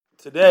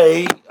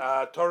Today,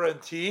 Torah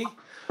and T,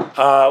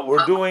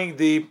 we're doing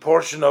the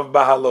portion of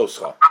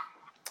Bahaloscha.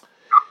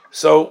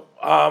 So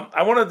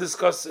I want to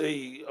discuss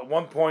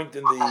one point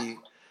in the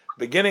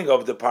beginning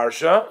of the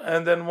parsha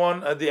and then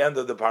one at the end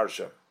of the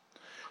parsha.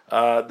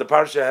 The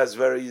parsha has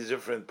very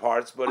different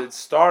parts, but it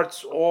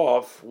starts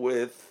off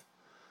with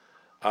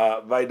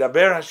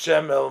Vaydaber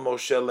Hashem el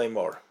Moshe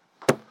lemor.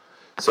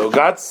 So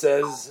God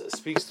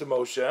speaks to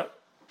Moshe,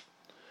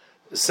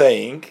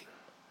 saying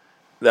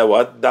that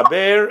what?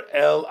 Daber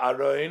el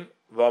Aaron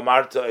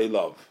v'amarta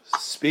elov.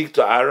 Speak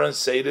to Aaron,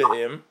 say to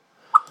him,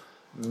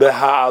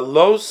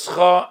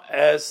 Beha'aloscha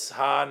es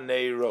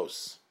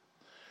ha-neiros.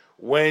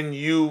 When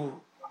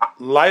you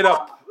light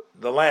up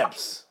the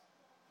lamps,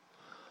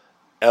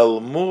 El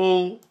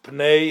mul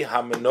pnei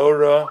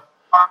ha-menorah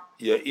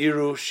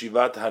ya'iru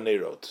shivat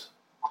ha-neirot.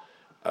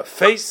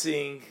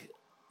 Facing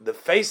the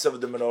face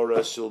of the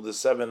menorah shall the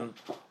 7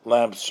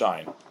 lamps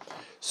shine.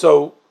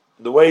 So,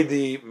 the way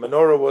the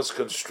menorah was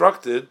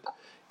constructed,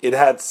 it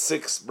had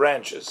 6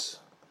 branches.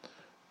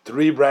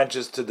 3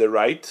 branches to the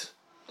right,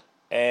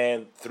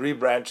 and 3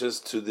 branches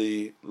to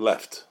the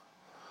left.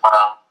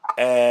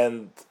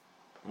 And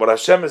what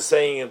Hashem is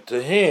saying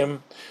to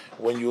him,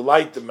 when you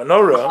light the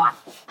menorah,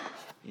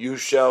 you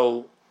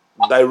shall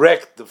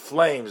direct the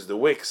flames, the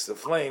wicks, the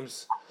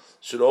flames,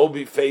 should all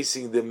be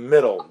facing the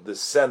middle, the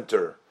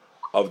center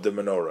of the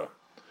menorah.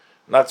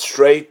 Not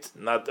straight,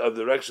 not the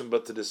other direction,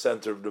 but to the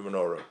center of the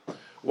menorah.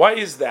 Why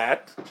is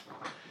that?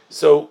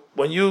 So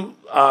when you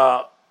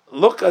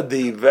look at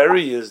the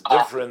various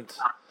different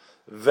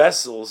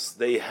vessels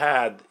they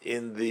had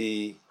in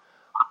the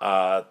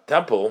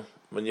temple,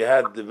 when you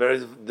had the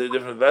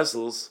different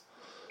vessels,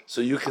 so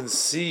you can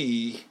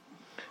see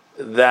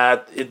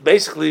that it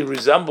basically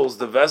resembles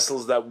the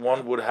vessels that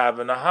one would have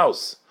in a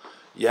house.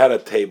 You had a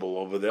table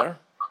over there,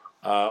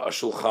 a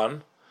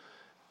shulchan,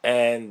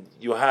 and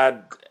you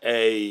had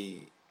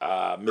a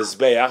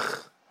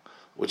mizbeach,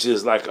 which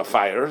is like a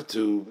fire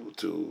to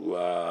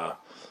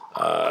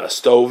a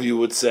stove, you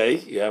would say.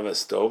 You have a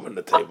stove and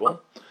a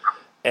table.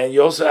 And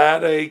you also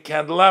had a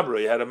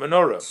candelabra, you had a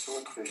menorah.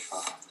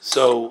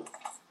 So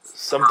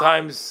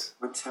sometimes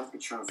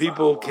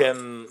people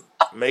can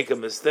make a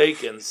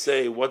mistake and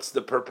say, what's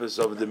the purpose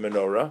of the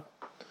menorah?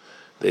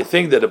 They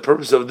think that the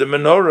purpose of the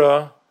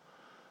menorah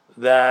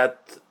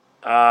that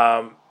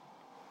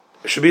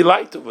should be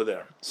light over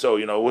there. So,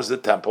 it was the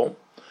temple.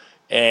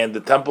 And the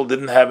temple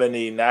didn't have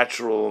any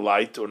natural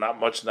light, or not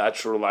much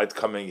natural light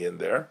coming in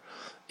there.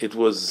 It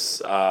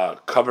was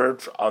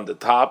covered on the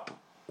top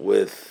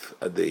with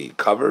the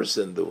covers,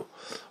 and the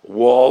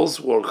walls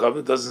were covered.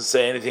 It doesn't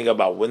say anything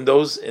about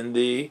windows in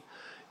the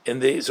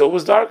so it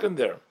was dark in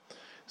there.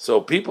 So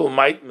people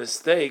might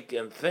mistake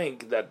and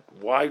think that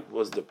white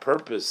was the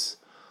purpose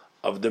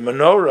of the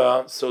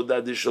menorah, so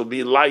that there shall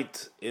be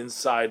light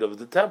inside of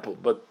the temple.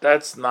 But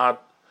that's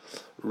not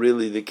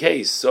really the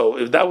case. So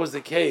if that was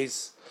the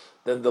case,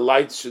 then the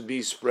lights should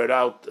be spread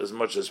out as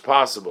much as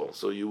possible.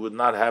 So you would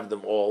not have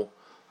them all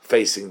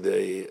facing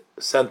the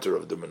center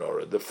of the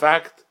menorah. The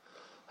fact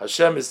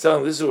Hashem is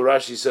telling, this is what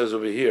Rashi says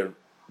over here.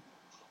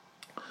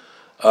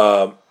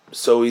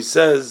 So he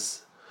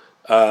says,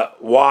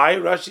 why?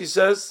 Rashi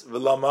says,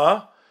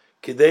 V'lama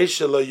kidei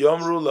shelo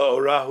yomru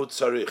la'orahu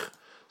tzarich.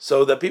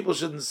 So that people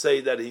shouldn't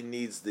say that he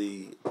needs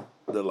the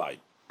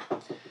light.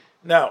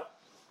 Now,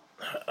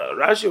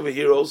 Rashi over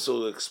here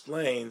also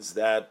explains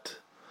that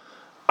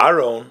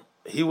Aaron,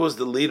 he was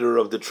the leader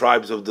of the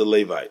tribes of the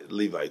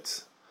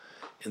Levites.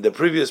 In the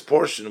previous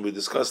portion we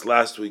discussed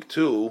last week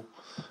too,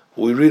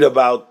 we read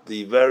about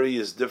the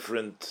various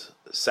different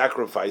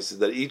sacrifices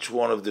that each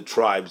one of the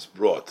tribes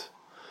brought.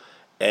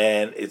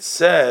 And it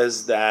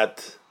says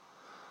that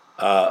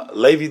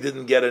Levi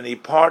didn't get any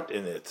part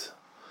in it.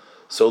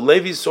 So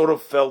Levi sort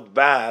of felt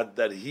bad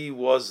that he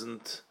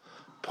wasn't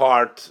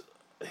part,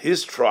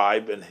 his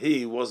tribe, and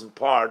he wasn't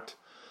part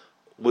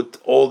with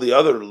all the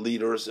other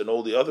leaders and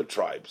all the other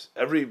tribes.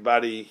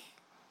 Everybody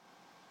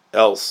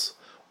else,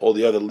 all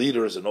the other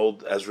leaders and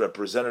all as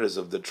representatives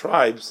of the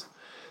tribes,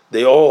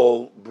 they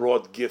all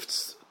brought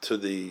gifts to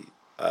the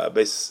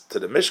to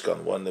the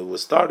Mishkan when it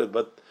was started,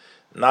 but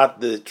not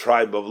the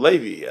tribe of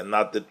Levi and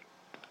not the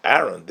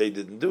Aaron. They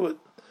didn't do it.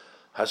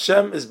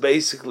 Hashem is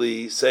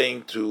basically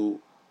saying to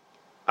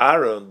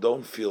Aaron,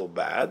 don't feel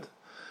bad,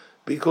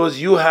 because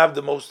you have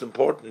the most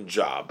important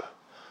job.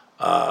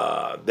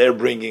 They're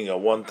bringing a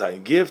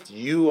one-time gift.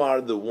 You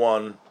are the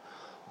one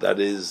that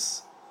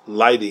is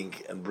lighting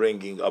and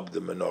bringing up the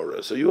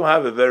menorah. So you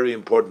have a very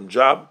important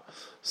job.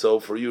 So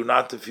for you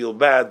not to feel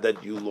bad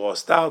that you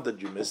lost out,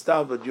 that you missed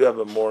out, but you have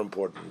a more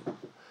important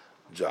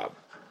job.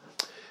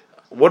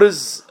 What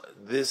is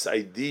this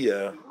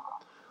idea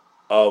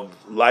of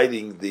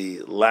lighting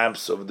the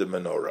lamps of the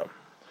menorah?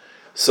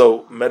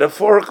 So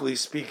metaphorically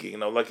speaking,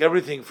 like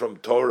everything from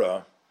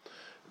Torah,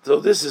 so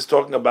this is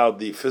talking about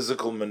the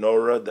physical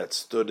menorah that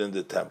stood in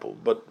the temple.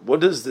 But what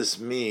does this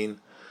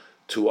mean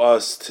to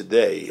us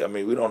today? I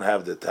mean, we don't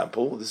have the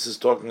temple. This is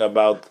talking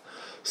about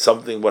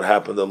something what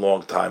happened a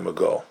long time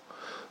ago.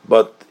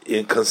 But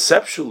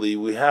conceptually,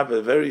 we have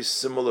a very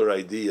similar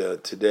idea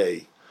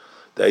today.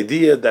 The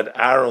idea that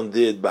Aaron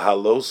did,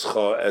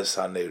 Bahaloscha es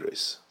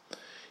haneres.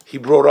 He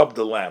brought up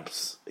the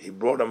lamps. He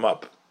brought them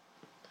up.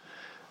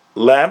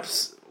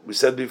 Lamps, we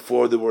said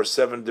before, there were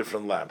 7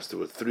 different lamps. There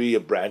were 3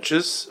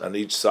 branches on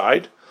each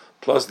side,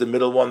 plus the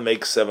middle one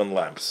makes 7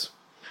 lamps.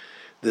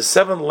 The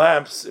 7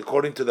 lamps,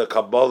 according to the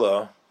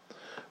Kabbalah,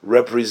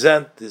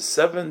 represent the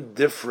 7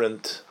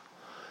 different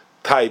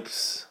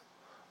types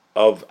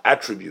of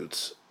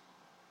attributes,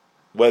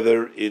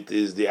 whether it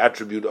is the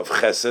attribute of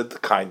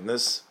chesed,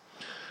 kindness,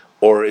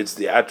 or it's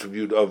the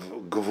attribute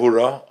of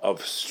gevura,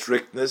 of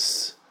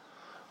strictness,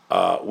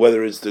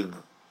 whether it's the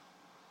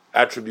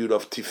attribute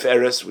of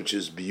tiferes, which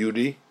is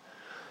beauty,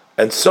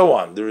 and so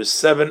on. There is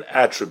 7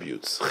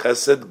 attributes: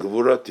 chesed,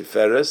 gevura,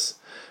 tiferes,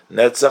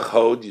 netzach,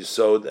 hod,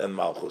 yisod, and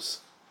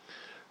malchus.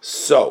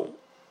 So,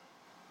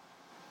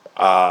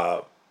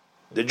 the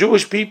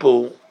Jewish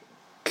people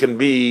can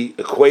be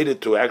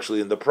equated to,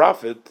 actually in the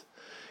prophet,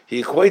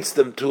 he equates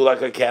them to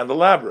like a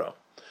candelabra.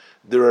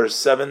 There are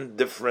 7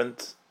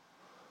 different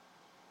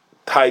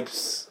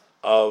types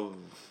of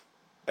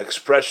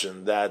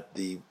expression that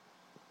the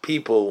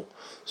people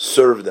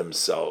serve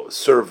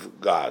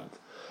God.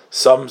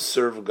 Some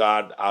serve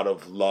God out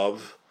of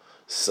love,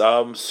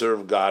 some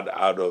serve God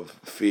out of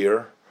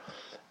fear.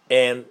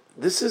 And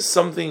this is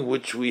something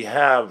which we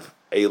have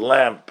a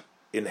lamp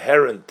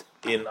inherent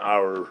in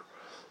our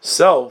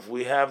self.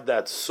 We have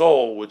that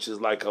soul which is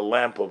like a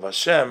lamp of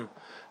Hashem.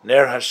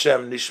 Ner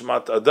Hashem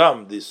nishmat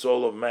Adam. The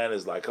soul of man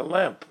is like a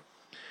lamp.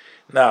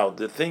 Now,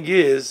 the thing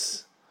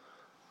is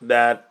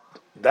that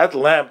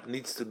lamp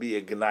needs to be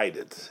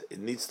ignited. It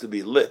needs to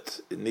be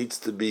lit. It needs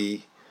to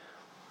be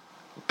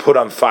put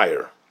on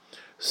fire.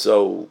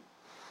 So,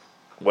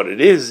 what it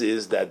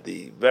is that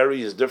the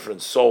various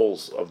different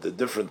souls of the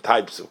different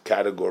types of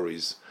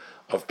categories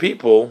of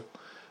people,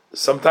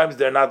 sometimes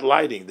they're not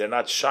lighting, they're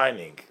not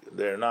shining,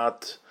 they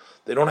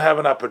don't have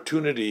an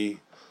opportunity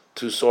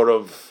to sort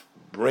of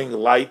bring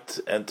light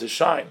and to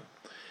shine.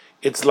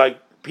 It's like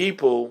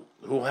people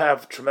who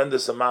have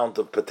tremendous amount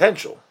of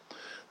potential.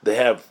 They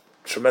have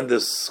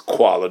tremendous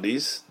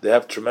qualities, they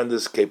have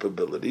tremendous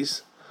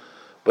capabilities,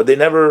 but they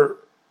never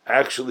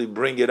actually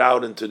bring it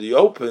out into the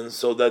open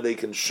so that they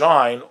can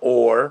shine,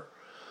 or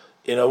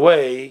in a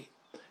way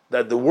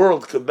that the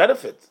world can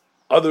benefit.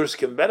 Others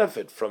can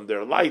benefit from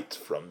their light,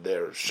 from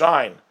their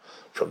shine,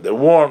 from their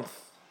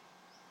warmth.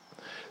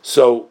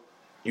 So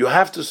you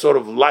have to sort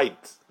of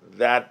light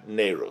that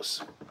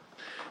Neros.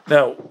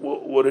 Now,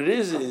 what it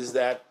is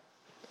that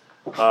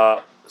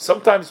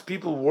sometimes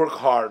people work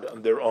hard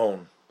on their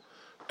own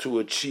to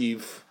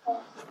achieve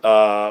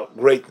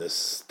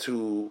greatness,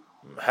 to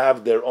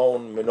have their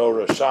own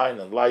menorah shine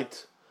and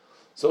light.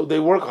 So they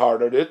work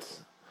hard at it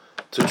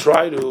to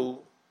try to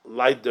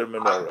light their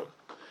menorah.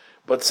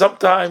 But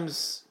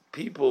sometimes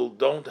people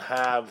don't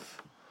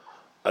have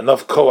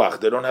enough koach,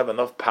 they don't have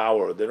enough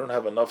power, they don't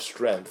have enough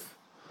strength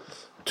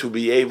to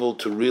be able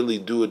to really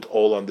do it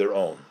all on their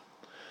own.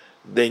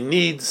 They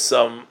need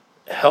some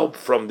help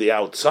from the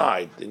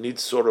outside. They need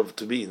sort of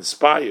to be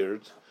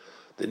inspired.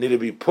 They need to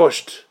be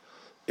pushed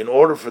in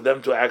order for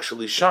them to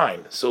actually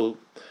shine. So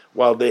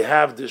while they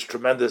have this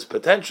tremendous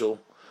potential,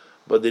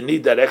 but they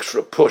need that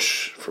extra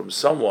push from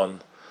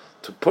someone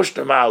to push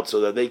them out so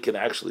that they can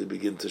actually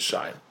begin to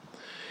shine.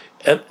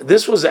 And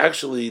this was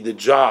actually the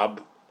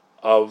job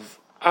of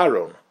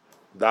Aaron,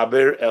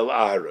 Daber el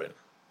Aaron.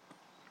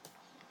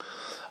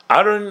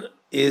 Aaron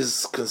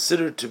is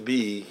considered to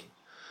be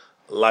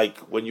like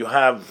when you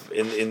have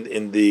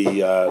in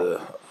the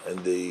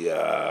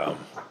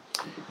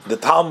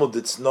Talmud,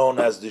 it's known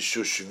as the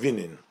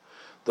Shushvinin.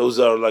 Those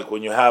are like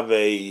when you have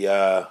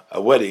a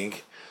wedding,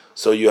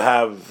 so you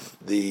have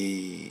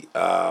the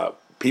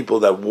people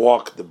that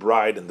walk the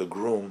bride and the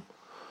groom.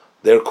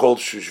 They're called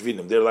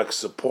Shushvinim. They're like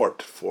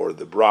support for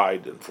the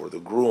bride and for the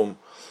groom.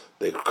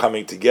 They're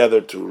coming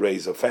together to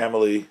raise a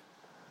family,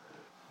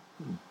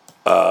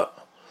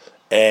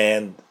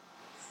 and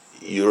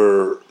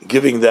you're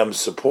giving them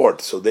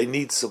support. So they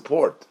need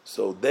support.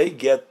 So they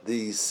get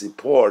the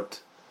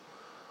support.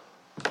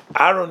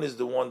 Aaron is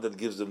the one that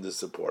gives them the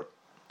support.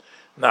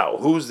 Now,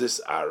 who's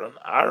this Aaron?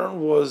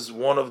 Aaron was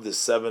one of the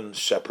 7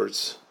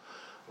 shepherds.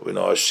 We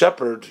know a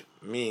shepherd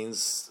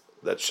means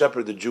that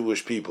shepherd the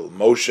Jewish people.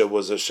 Moshe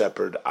was a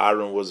shepherd.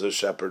 Aaron was a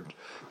shepherd.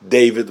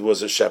 David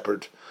was a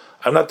shepherd.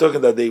 I'm not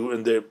talking that they were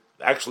in their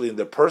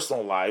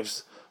personal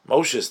lives.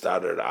 Moshe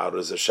started out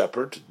as a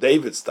shepherd.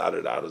 David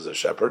started out as a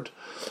shepherd.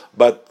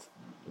 But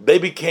they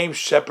became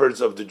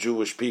shepherds of the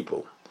Jewish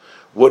people.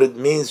 What it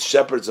means,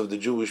 shepherds of the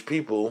Jewish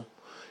people,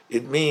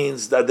 it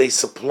means that they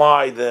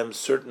supply them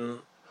certain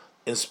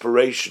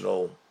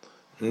inspirational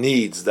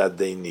needs that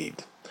they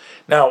need.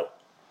 Now,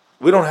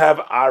 we don't have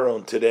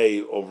Aaron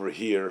today over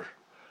here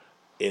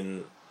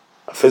in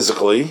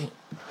physically,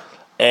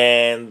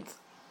 and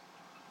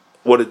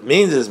what it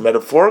means is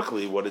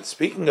metaphorically, what it's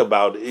speaking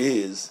about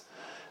is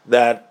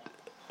that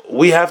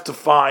we have to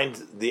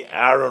find the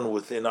Aaron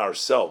within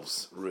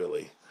ourselves,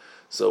 really.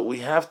 So we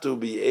have to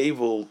be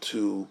able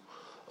to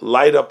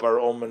light up our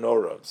own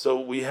menorah. So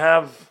we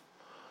have,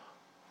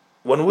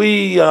 when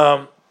we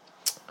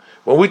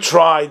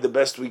try the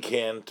best we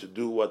can to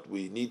do what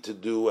we need to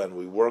do, and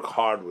we work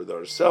hard with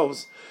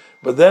ourselves,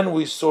 but then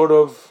we sort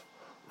of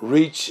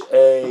reach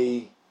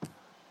a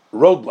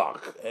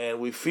roadblock, and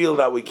we feel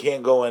that we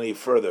can't go any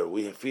further.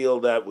 We feel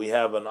that we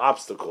have an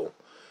obstacle,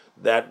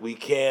 that we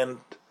can't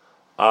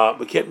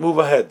move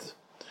ahead.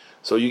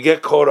 So you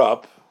get caught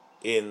up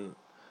in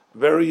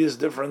various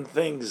different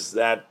things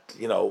that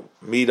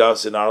meet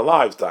us in our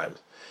lifetimes,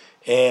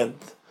 and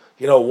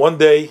one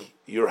day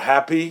you're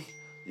happy,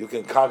 you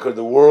can conquer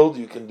the world,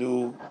 you can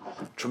do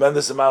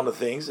tremendous amount of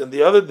things, and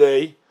the other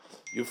day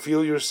you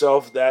feel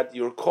yourself that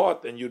you're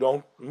caught and you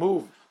don't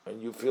move,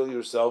 and you feel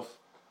yourself.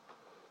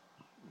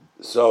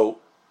 So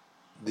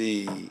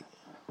the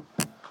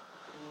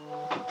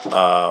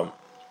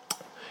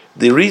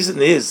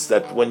reason is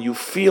that when you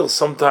feel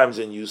sometimes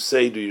and you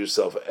say to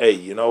yourself,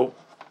 hey,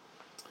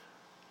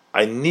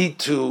 I need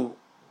to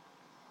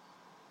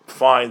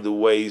find the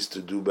ways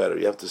to do better.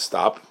 You have to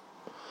stop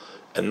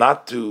and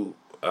not to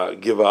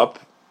give up.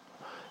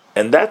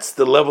 And that's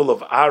the level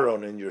of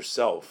Aaron in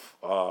yourself,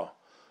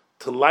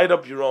 to light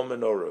up your own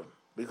menorah.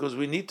 Because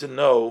we need to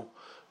know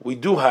we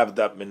do have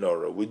that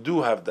menorah, we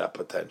do have that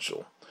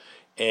potential.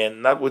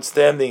 And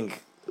notwithstanding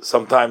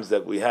sometimes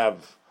that we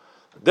have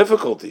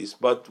difficulties,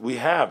 but we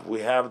have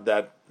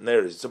that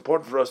narrative. It's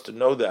important for us to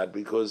know that,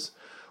 because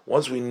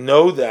once we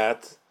know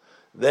that,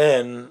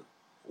 then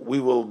we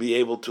will be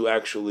able to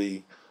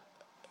actually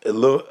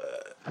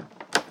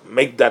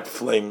make that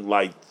flame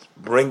light,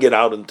 bring it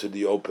out into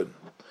the open.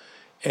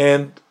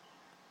 And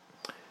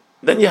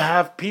then you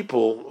have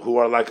people who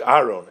are like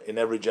Aaron in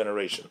every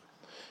generation.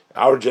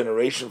 Our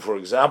generation, for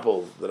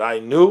example, that I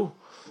knew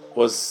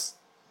was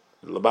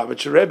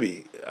Lubavitcher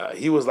Rebbe.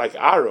 He was like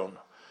Aaron.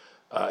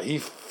 He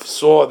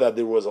saw that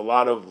there was a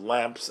lot of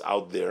lamps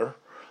out there.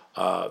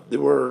 There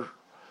were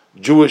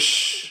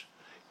Jewish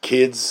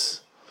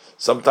kids.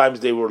 Sometimes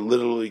they were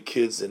literally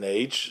kids in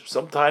age.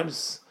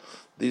 Sometimes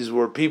these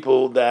were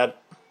people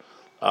that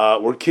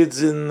were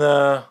kids in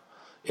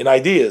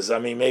ideas. I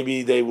mean,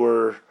 maybe they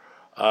were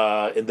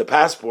in the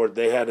passport,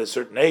 they had a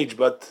certain age,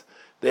 but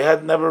they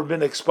had never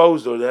been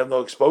exposed, or they have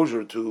no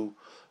exposure to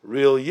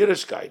real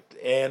Yiddishkeit.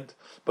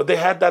 But they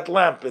had that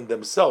lamp in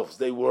themselves.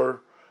 They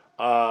were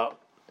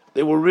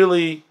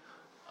really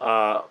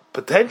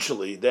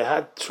potentially, they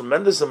had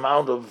tremendous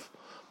amount of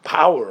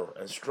power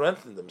and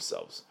strength in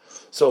themselves.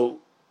 So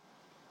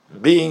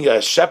being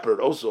a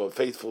shepherd, also a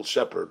faithful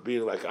shepherd,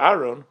 being like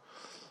Aaron,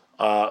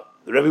 the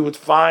Rebbe would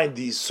find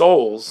these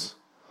souls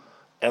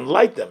and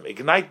light them,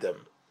 ignite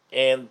them,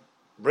 and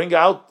bring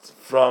out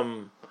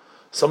from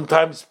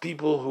sometimes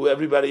people who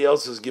everybody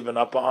else has given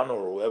up on,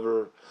 or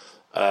whoever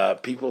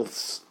people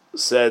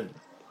said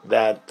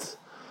that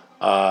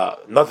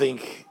nothing,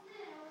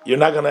 you're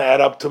not going to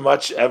add up to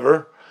much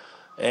ever.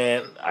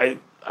 And I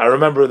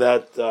remember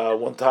that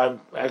one time,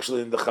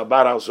 actually in the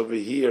Chabad house over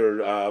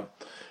here, a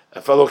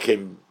fellow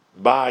came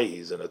by.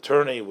 He's an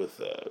attorney with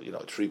a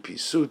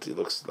 3-piece suit. He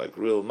looks like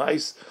real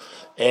nice,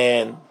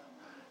 and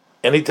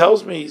he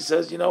tells me, he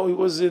says, he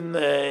was in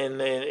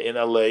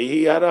LA.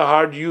 He had a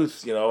hard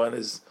youth, and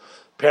his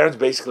parents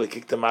basically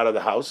kicked him out of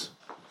the house.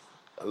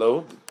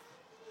 Hello.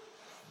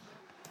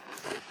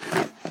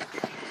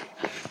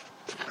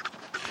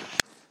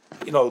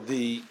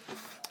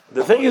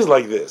 The thing is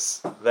like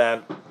this,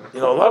 that a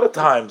lot of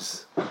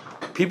times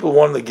people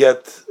want to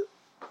get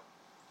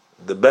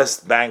the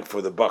best bang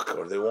for the buck,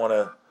 or they want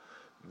to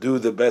do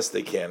the best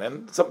they can,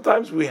 and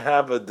sometimes we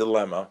have a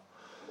dilemma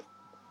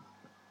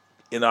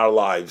in our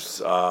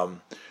lives.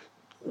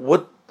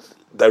 What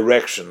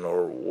direction,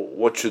 or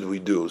what should we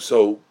do?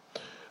 So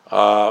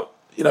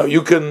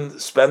you can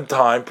spend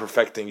time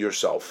perfecting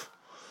yourself.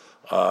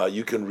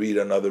 You can read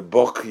another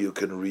book, you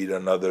can read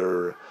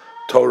another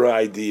Torah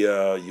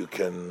idea, you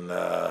can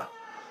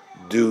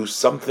do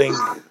something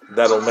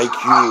that'll make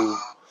you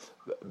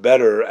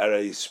better at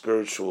a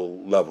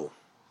spiritual level.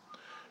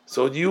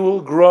 So you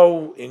will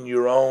grow in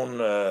your own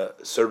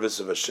service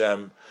of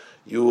Hashem,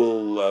 you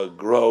will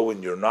grow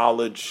in your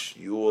knowledge,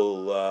 you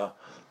will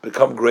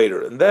become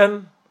greater. And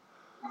then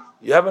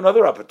you have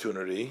another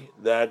opportunity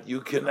that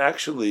you can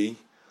actually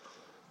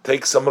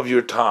take some of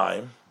your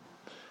time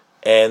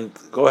and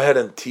go ahead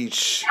and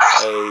teach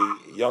a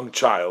young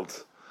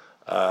child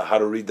how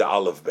to read the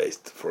Aleph Beis,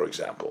 for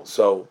example.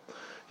 So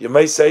you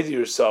may say to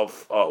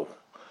yourself,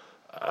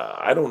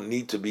 I don't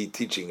need to be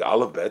teaching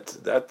Aleph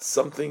Beis. That's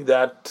something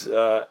that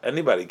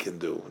anybody can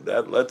do.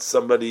 That lets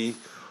somebody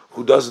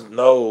who doesn't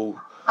know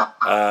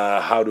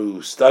how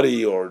to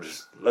study, or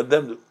let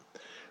them do.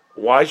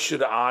 Why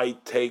should I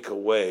take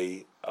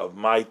away of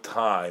my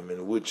time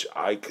in which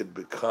I could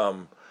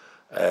become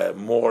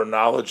more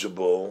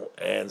knowledgeable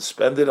and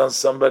spend it on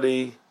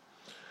somebody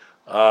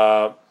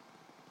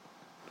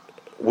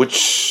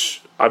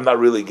which I'm not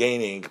really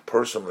gaining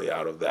personally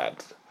out of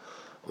that?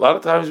 A lot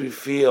of times we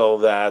feel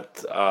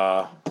that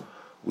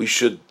we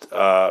should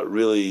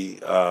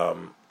really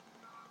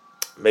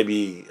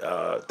maybe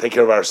take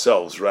care of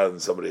ourselves rather than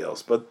somebody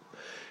else. But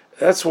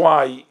that's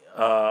why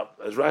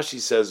as Rashi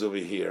says over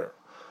here,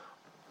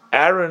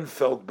 Aaron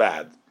felt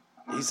bad.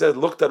 He said,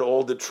 looked at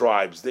all the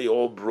tribes. They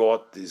all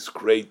brought these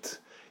great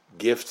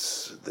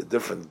gifts, the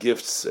different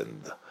gifts,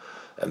 and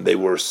they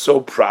were so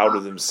proud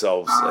of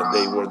themselves, and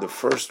they were the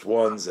first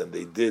ones, and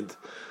they did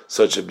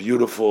such a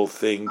beautiful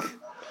thing.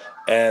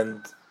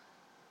 And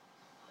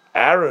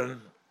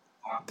Aaron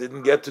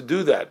didn't get to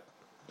do that.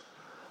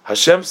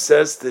 Hashem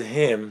says to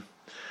him,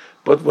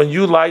 but when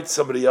you light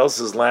somebody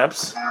else's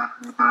lamps,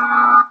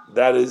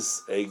 that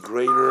is a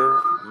greater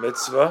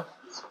mitzvah,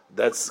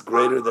 that's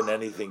greater than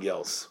anything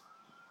else.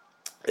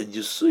 And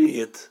you see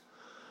it,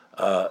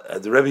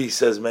 the Rebbe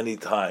says many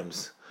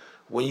times,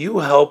 when you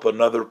help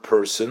another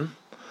person,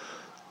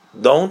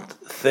 don't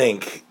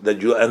think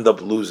that you'll end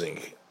up losing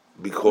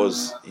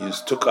because you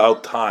took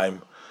out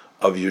time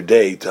of your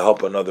day to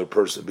help another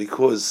person,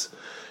 because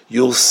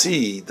you'll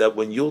see that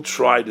when you'll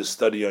try to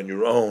study on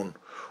your own,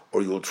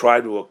 or you'll try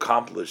to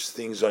accomplish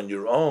things on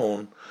your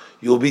own,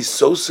 you'll be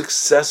so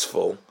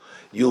successful,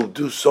 you'll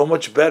do so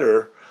much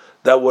better,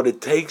 that what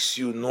it takes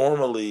you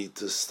normally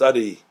to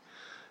study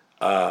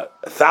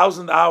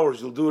 1,000 hours,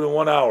 you'll do it in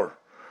 1 hour.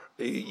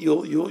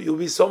 You'll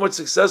be so much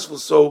successful.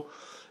 So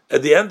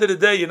at the end of the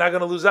day, you're not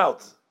going to lose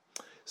out.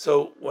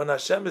 So when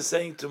Hashem is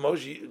saying to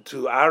Moshe,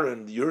 to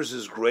Aaron, yours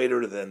is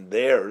greater than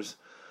theirs,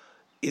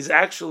 is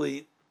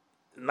actually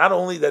not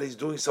only that he's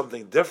doing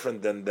something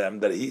different than them,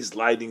 that he's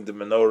lighting the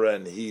menorah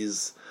and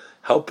he's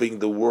helping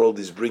the world,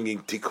 he's bringing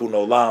tikkun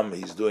olam,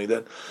 he's doing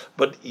that,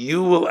 but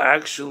you will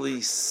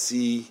actually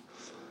see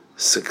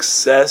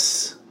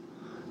success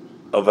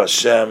of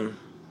Hashem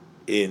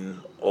in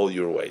all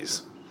your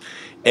ways.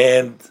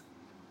 And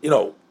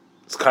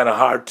it's kind of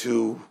hard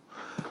to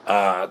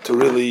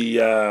really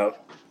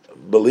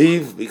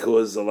believe,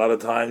 because a lot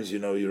of times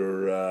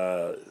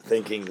you're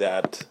thinking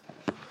that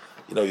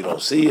you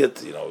don't see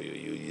it,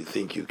 you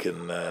think you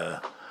can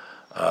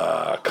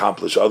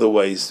accomplish other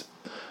ways,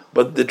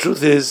 but the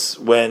truth is,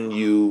 when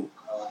you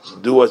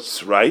do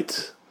what's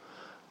right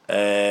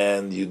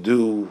and you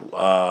do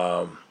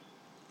a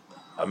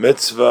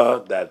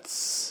mitzvah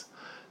that's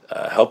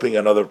helping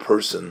another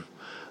person,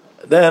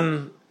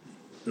 then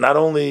not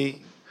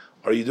only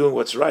are you doing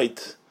what's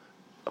right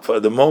for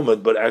the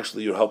moment, but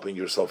actually you're helping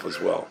yourself as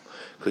well,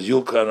 because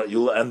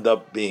you'll end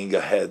up being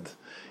ahead.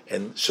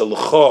 And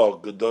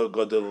shalcha gadol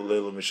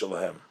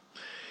mishalahem.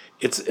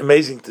 It's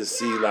amazing to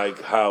see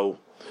like how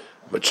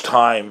much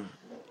time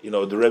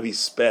the Rebbe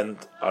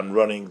spent on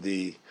running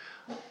the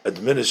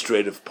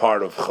administrative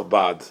part of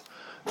Chabad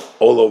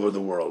all over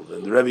the world,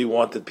 and the Rebbe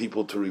wanted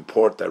people to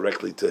report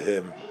directly to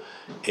him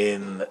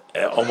in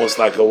almost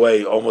like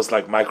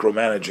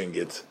micromanaging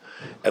it,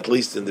 at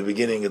least in the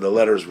beginning of the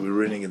letters we were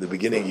reading in the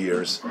beginning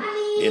years,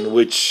 in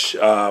which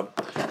the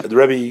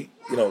Rebbe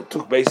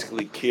took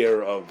basically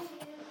care of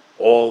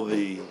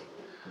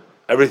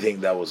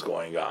everything that was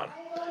going on.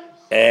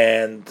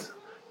 And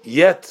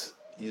yet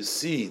you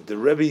see the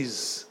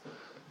Rebbe's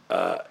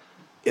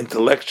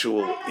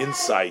intellectual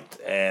insight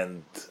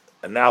and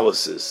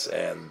analysis,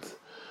 and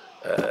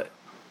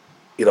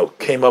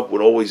came up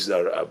with always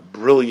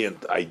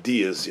brilliant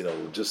ideas,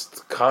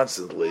 just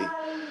constantly.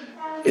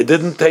 It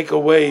didn't take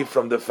away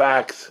from the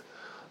fact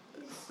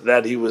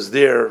that he was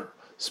there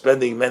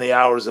spending many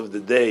hours of the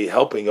day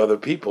helping other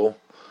people,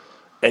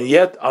 and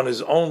yet on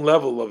his own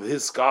level, of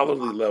his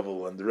scholarly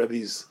level, and the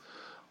Rebbe's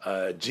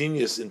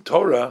genius in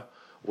Torah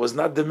was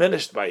not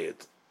diminished by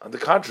it. On the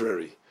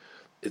contrary,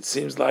 it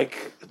seems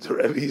like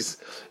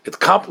it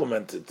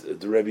complemented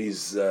the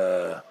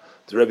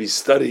Rebbe's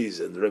studies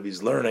and the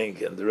Rebbe's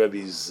learning and the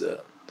Rebbe's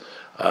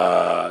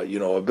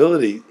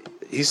ability.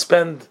 He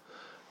spent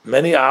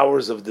many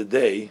hours of the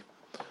day,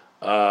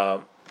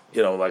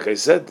 like I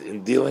said,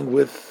 in dealing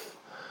with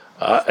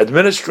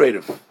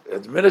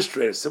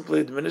simply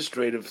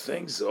administrative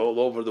things all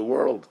over the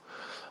world,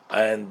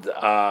 and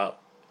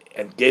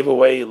gave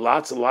away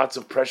lots and lots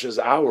of precious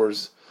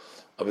hours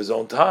of his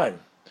own time.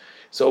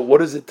 So what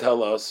does it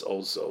tell us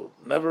also?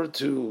 Never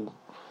to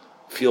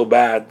feel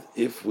bad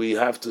if we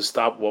have to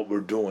stop what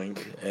we're doing,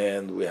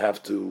 and we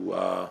have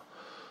to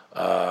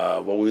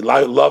what we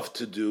love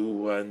to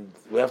do, and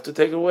we have to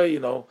take away,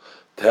 to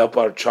help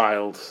our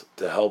child,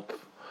 to help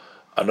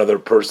another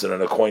person,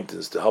 an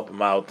acquaintance, to help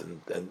them out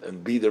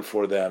and be there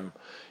for them,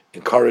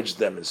 encourage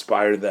them,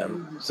 inspire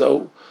them.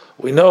 So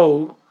we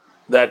know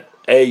that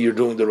you're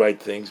doing the right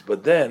things,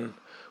 but then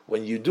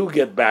when you do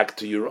get back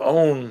to your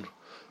own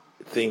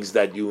things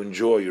that you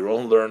enjoy, your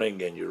own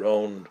learning and your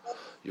own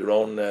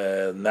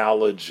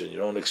knowledge and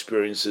your own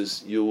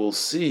experiences, you will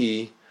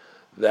see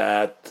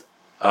that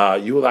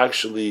you will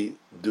actually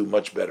do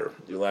much better.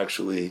 You'll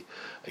actually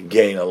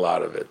gain a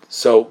lot of it.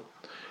 So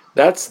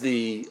that's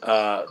the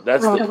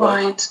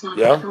point.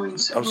 Yeah,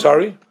 I'm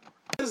sorry.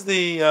 This is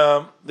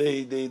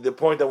the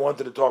point I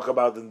wanted to talk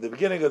about in the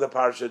beginning of the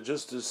parsha,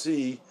 just to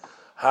see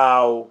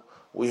how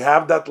we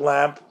have that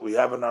lamp, we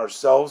have in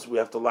ourselves, we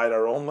have to light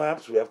our own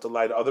lamps, we have to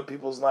light other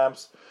people's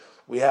lamps.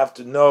 We have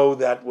to know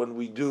that when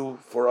we do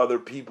for other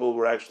people,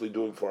 we're actually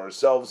doing for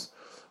ourselves.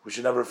 We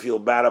should never feel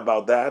bad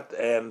about that,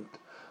 and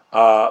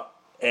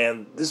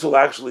and this will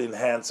actually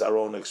enhance our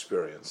own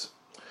experience.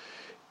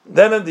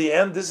 Then at the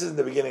end, this is in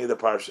the beginning of the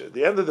parsha. At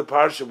the end of the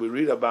parsha, we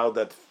read about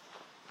that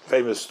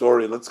famous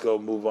story. Let's go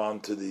move on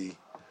to the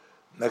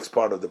next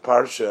part of the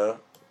parsha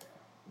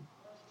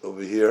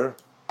over here.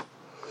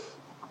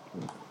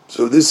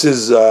 So this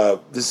is the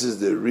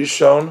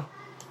Rishon.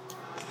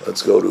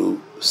 Let's go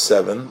to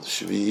 7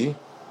 Shvi.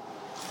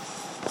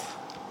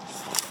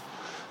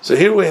 So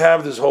here we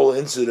have this whole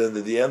incident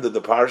at the end of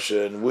the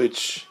parsha in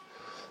which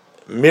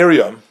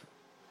Miriam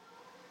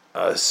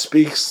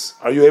speaks.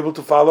 Are you able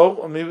to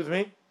follow me with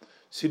me?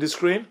 See the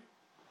screen?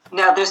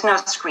 No, there's no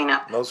screen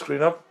up. No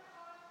screen up?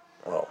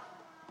 Oh.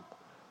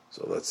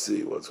 So let's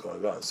see what's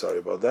going on. Sorry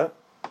about that.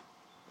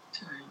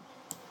 Sorry.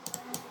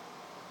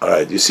 All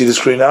right, you see the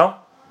screen now?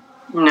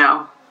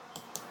 No.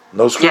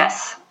 No screen?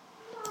 Yes.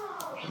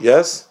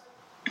 Yes?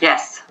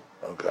 Yes.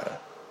 Okay.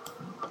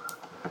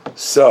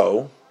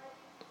 So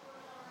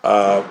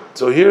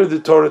here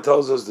the Torah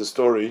tells us the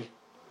story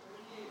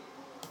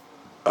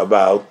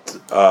about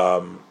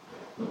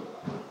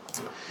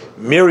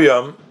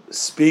Miriam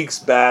speaks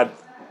bad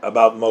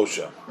about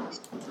Moshe.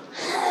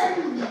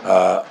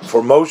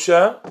 For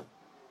Moshe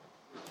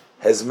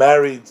has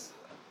married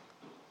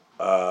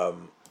the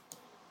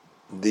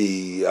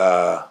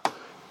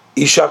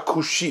Isha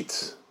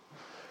Kushit.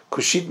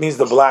 Kushit means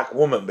the black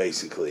woman,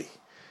 basically.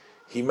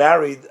 He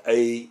married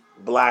a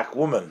black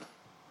woman.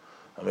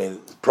 I mean,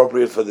 it's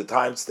appropriate for the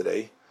times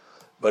today,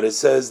 but it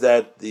says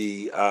that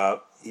he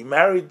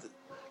married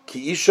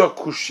Ki Isha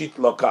Kushit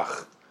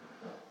Lokach.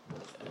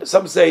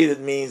 Some say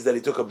it means that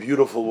he took a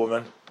beautiful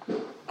woman,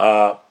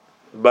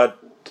 but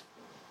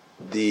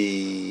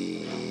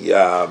there's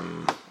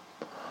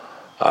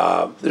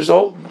a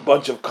whole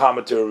bunch of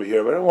commentary over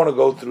here, but I don't want to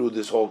go through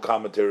this whole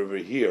commentary over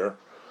here.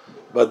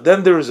 But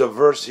then there is a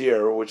verse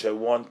here which I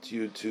want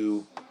you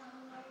to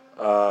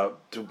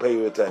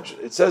pay attention.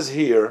 It says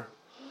here,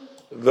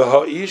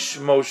 "V'ha'ish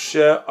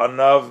Moshe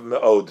anav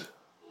me'od,"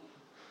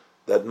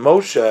 that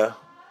Moshe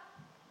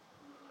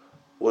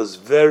was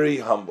very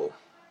humble.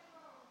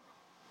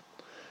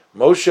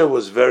 Moshe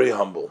was very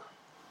humble,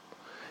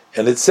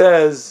 and it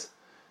says,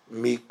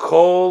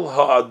 "Mikol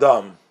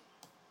ha'adam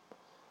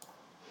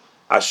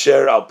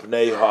asher al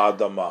pnei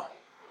ha'adama,"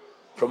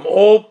 from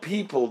all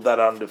people that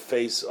are on the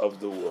face of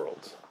the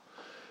world.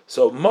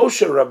 So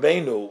Moshe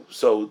Rabbeinu,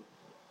 so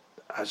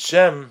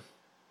Hashem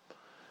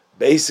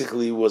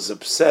basically was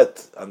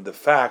upset on the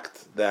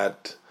fact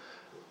that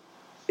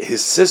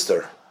his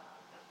sister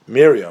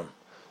Miriam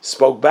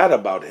spoke bad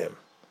about him,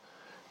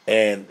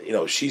 and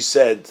she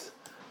said,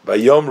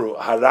 "Vayomru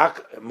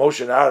harak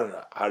Moshe and Aaron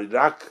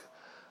harak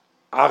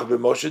ach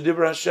b'Moshe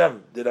dibra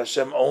Hashem." Did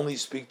Hashem only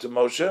speak to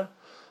Moshe?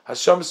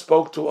 Hashem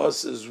spoke to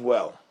us as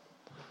well.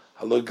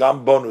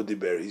 Halogam bonu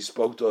diber. He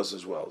spoke to us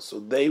as well. So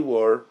they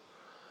were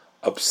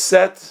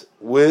upset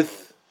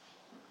with.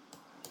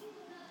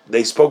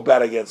 They spoke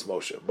bad against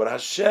Moshe, but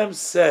Hashem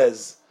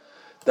says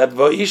that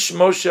Va'ish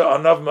Moshe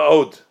anav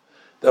ma'od,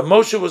 that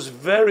Moshe was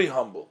very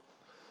humble.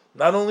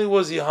 Not only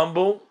was he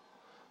humble,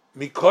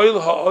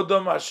 Mikoil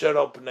ha'odam asher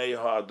al pnei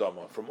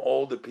ha'adama, from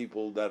all the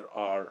people that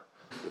are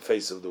the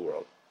face of the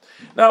world.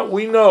 Now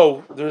we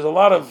know there's a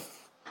lot of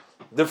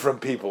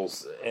different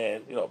peoples,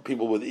 and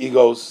people with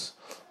egos.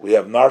 We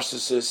have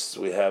narcissists.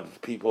 We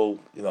have people.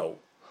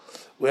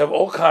 We have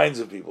all kinds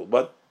of people.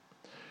 But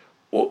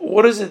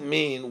what does it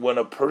mean when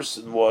a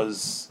person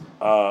was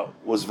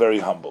very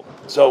humble?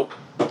 So,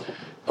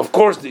 of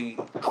course, the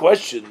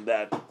question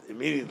that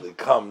immediately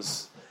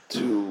comes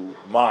to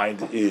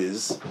mind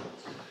is,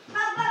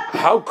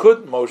 how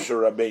could Moshe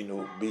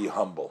Rabbeinu be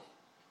humble?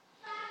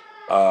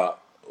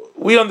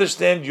 We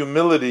understand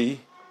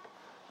humility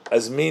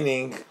as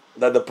meaning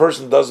that the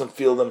person doesn't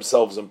feel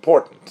themselves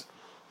important.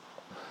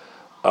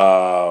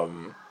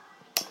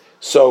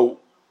 So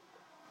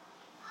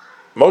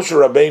Moshe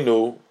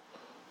Rabbeinu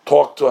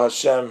talked to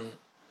Hashem,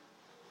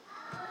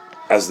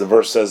 as the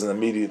verse says, and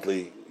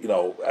immediately,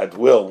 at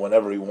will,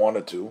 whenever he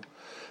wanted to.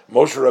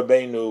 Moshe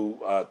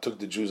Rabbeinu took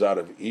the Jews out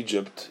of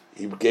Egypt.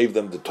 He gave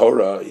them the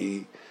Torah.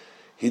 He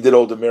did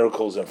all the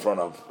miracles in front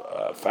of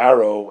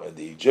Pharaoh and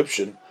the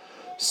Egyptian.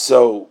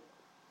 So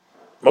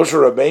Moshe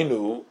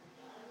Rabbeinu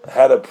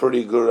had a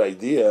pretty good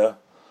idea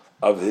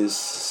of his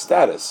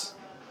status.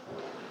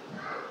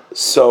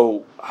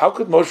 So how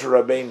could Moshe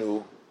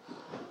Rabbeinu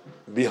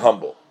be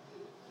humble?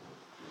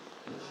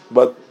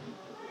 But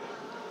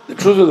the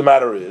truth of the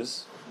matter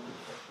is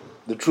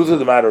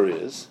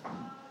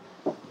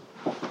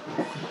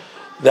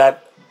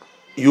that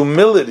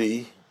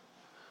humility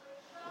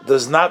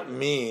does not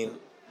mean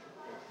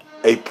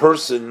a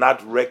person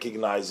not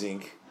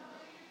recognizing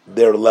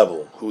their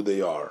level, who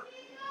they are.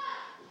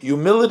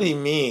 Humility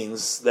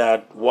means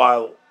that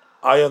while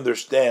I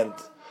understand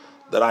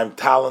that I'm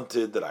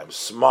talented, that I'm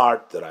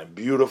smart, that I'm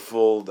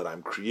beautiful, that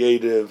I'm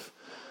creative,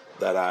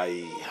 that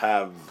I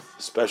have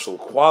special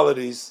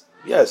qualities,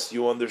 yes,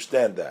 you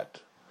understand that.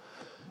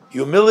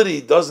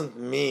 Humility doesn't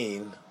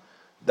mean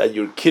that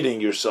you're kidding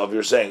yourself.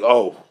 You're saying,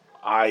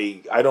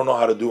 I don't know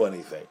how to do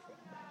anything.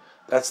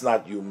 That's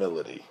not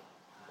humility.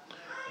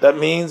 that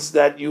means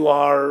that you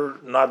are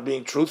not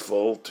being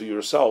truthful to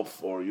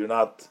yourself, or you're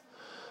not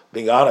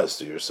being honest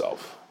to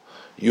yourself.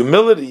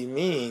 Humility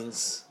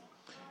means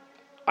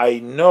I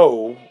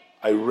know,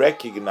 I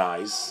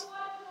recognize,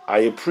 I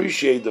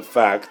appreciate the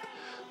fact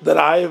that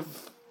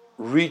I've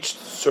reached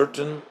a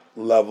certain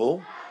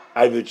level,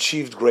 I've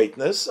achieved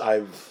greatness,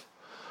 I've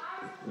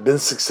been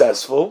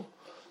successful,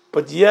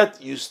 but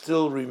yet you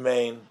still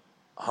remain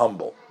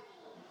humble.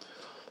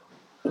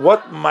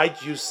 What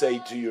might you say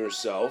to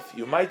yourself?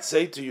 You might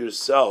say to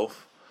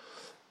yourself,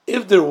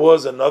 if there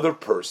was another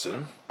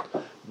person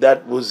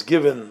that was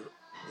given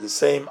the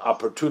same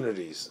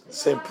opportunities, the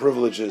same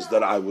privileges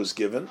that I was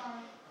given,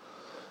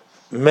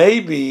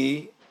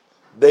 maybe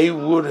they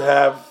would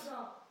have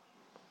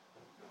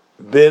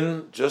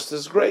been just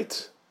as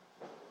great.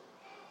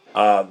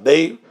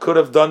 They could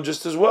have done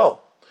just as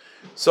well.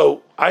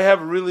 So I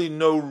have really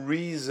no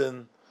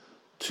reason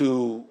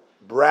to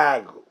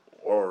brag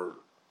or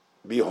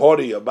be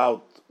haughty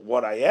about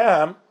what I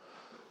am,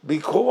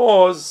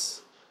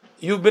 because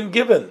you've been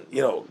given.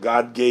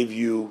 God gave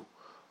you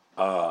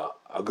a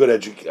good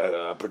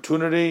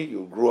opportunity.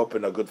 You grew up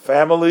in a good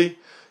family.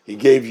 He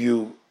gave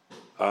you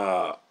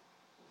the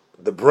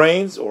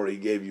brains, or he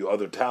gave you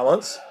other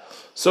talents.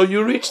 So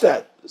you reached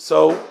that.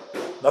 So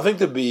nothing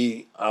to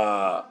be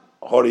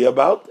haughty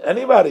about.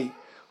 Anybody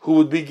who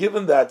would be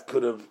given that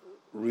could have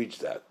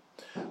reached that.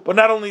 But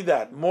not only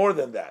that, more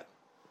than that.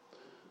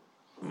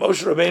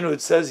 Moshe Rabbeinu,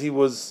 it says he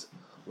was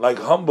like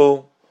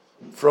humble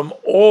from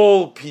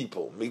all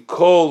people,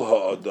 mikol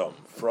ha'adam,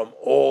 from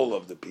all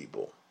of the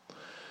people.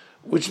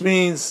 Which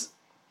means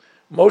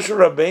Moshe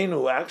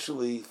Rabbeinu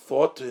actually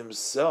thought to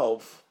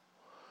himself,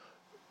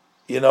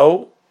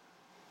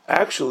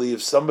 actually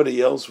if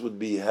somebody else would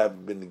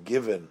have been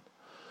given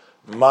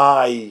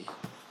my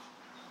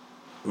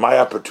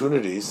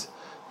opportunities,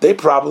 they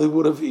probably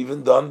would have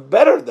even done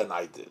better than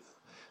I did.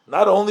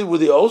 Not only would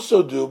they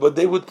also do, but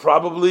they would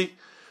probably.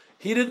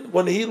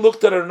 When he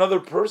looked at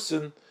another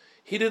person,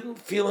 he didn't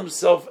feel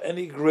himself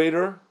any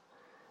greater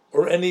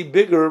or any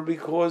bigger,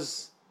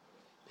 because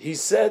he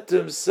said to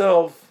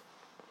himself,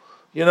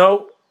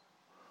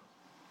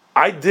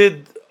 I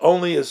did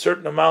only a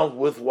certain amount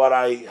with what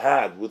I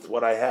had, with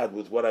what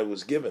I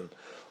was given,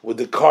 with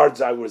the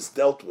cards I was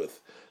dealt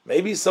with.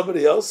 Maybe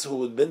somebody else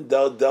who had been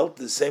dealt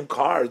the same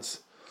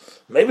cards,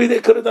 maybe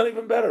they could have done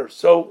even better.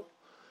 So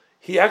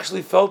he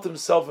actually felt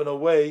himself in a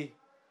way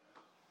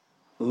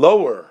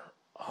lower,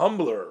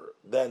 humbler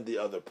than the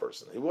other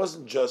person. He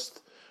wasn't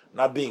just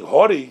not being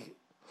haughty,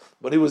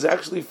 but he was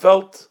actually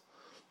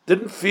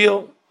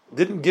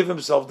didn't give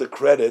himself the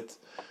credit,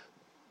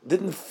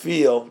 didn't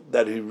feel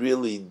that he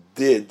really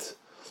did,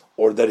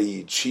 or that he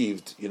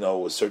achieved,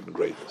 a certain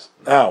greatness.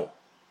 Now,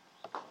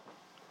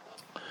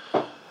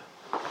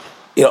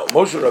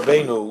 Moshe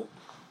Rabbeinu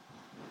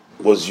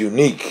was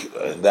unique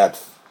in that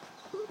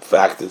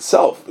fact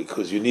itself,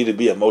 because you need to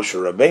be a Moshe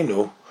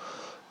Rabbeinu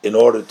in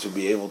order to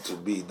be able to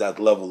be that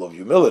level of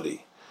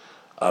humility.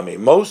 I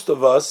mean, most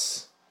of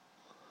us,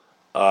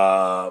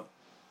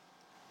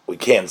 we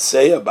can't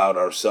say about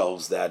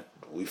ourselves that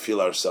we feel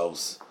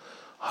ourselves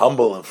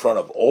humble in front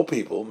of all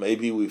people.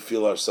 Maybe we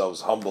feel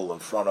ourselves humble in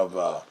front of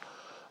a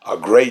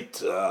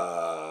great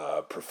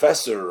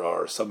professor,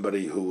 or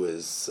somebody who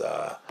is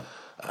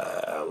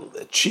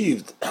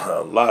achieved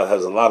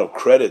has a lot of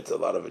credit, a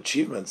lot of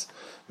achievements.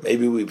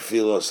 Maybe we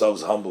feel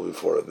ourselves humble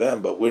before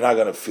them, but we're not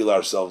going to feel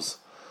ourselves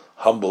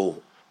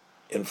humble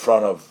in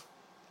front of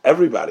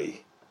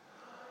everybody.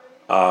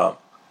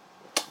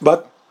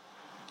 But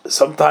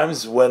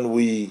sometimes when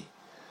we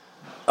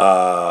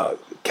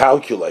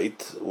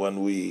calculate,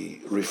 when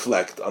we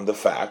reflect on the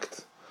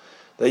fact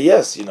that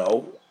yes,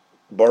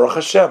 Baruch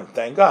Hashem,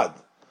 thank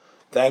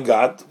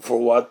God for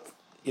what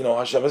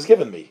Hashem has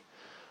given me.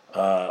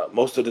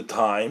 Most of the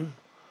time,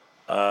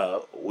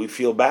 we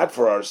feel bad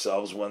for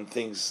ourselves when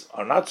things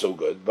are not so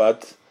good,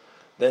 but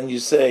then you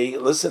say,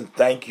 listen,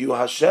 thank you,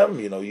 Hashem.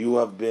 You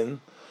have been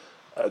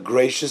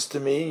gracious to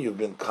me. You've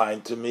been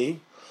kind to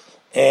me.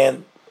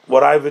 And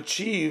what I've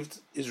achieved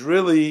is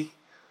really,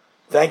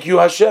 thank you,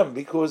 Hashem,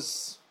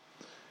 because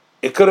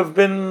it could have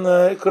been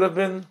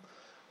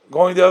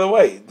going the other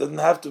way. It doesn't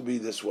have to be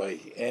this way.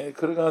 And it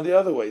could have gone the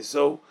other way.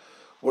 So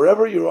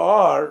wherever you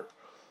are,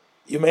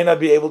 you may not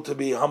be able to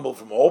be humble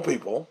from all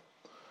people,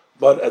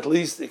 but at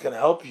least it can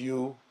help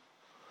you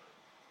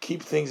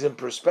keep things in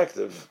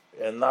perspective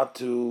and not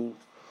to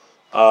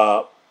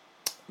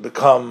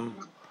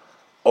become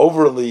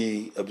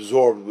overly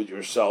absorbed with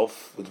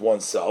yourself, with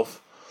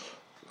oneself,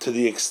 to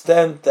the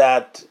extent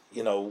that,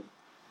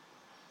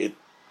 it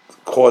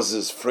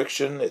causes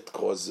friction, it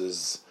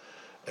causes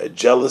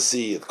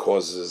jealousy, it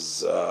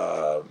causes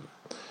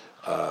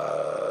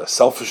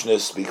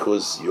selfishness,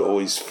 because you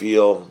always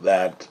feel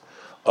that,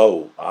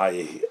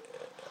 I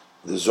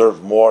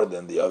deserve more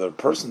than the other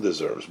person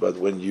deserves. But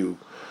when you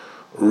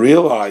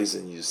realize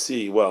and you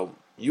see, well,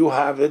 you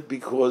have it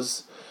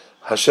because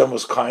Hashem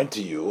was kind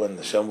to you and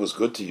Hashem was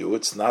good to you.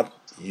 It's not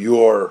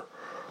your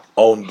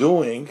own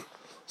doing.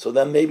 So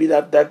then maybe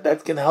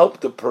that can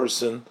help the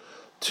person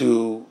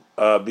to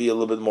be a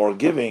little bit more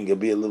giving, and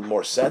be a little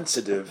more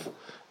sensitive,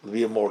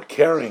 be more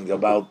caring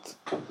about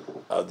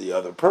the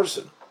other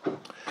person.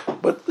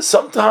 But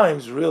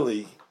sometimes,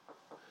 really,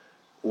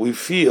 we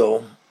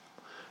feel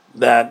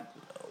that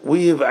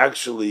we have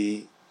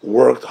actually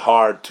worked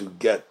hard to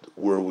get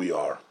where we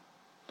are.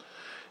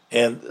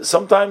 And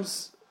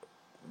sometimes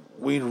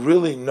we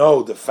really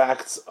know the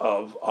facts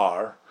of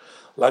our,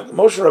 like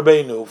Moshe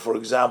Rabbeinu, for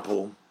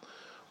example,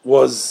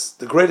 was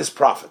the greatest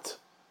prophet.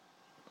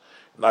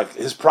 Like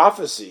his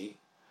prophecy,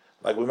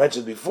 like we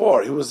mentioned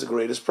before, he was the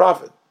greatest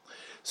prophet.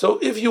 So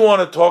if you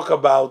want to talk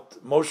about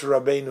Moshe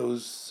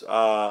Rabbeinu's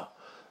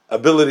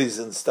abilities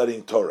in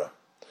studying Torah,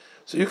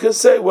 so you can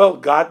say, well,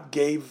 God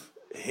gave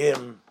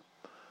him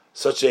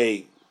such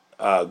a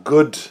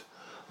good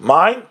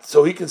mind,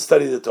 so he can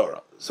study the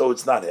Torah. So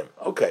it's not him.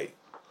 Okay.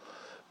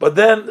 But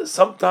then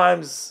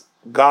sometimes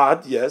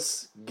God,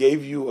 yes,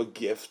 gave you a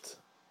gift,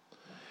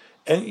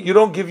 and you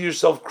don't give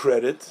yourself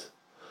credit,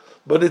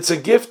 but it's a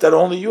gift that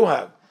only you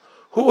have.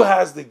 Who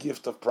has the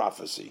gift of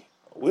prophecy?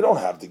 We don't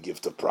have the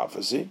gift of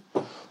prophecy.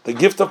 The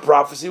gift of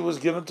prophecy was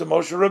given to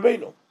Moshe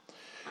Rabbeinu.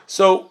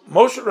 So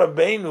Moshe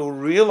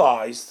Rabbeinu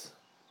realized,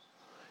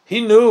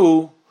 he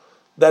knew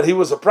that he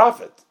was a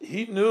prophet.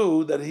 He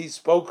knew that he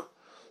spoke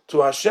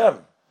to Hashem.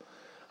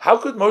 How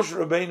could Moshe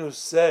Rabbeinu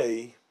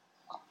say,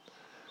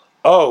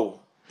 oh,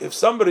 if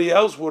somebody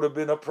else would have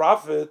been a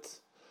prophet,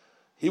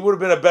 he would have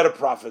been a better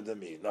prophet than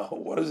me? No,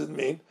 what does it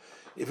mean?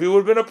 If he would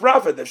have been a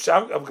prophet,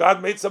 if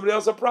God made somebody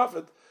else a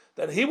prophet,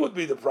 then he would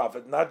be the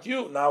prophet, not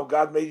you. Now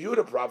God made you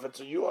the prophet,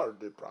 so you are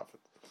the prophet.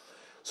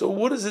 So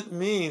what does it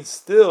mean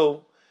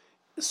still?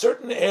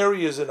 Certain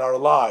areas in our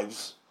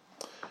lives,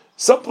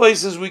 some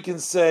places we can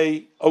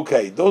say,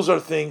 okay, those are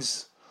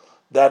things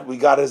that we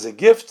got as a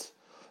gift,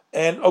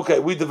 and okay,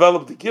 we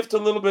developed the gift a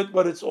little bit,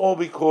 but it's all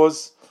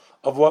because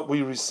of what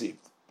we received.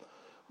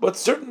 But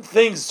certain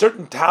things,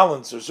 certain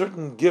talents, or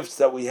certain gifts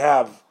that we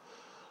have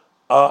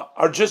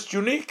are just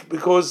unique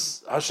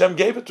because Hashem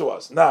gave it to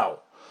us.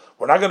 Now,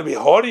 we're not going to be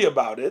haughty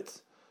about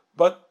it,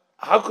 but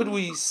how could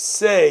we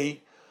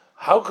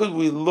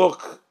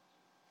look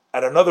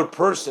at another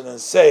person and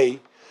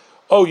say,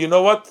 oh, you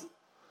know what?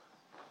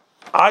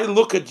 I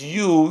look at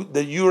you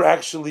that you're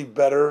actually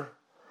better,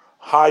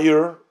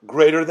 higher,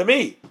 greater than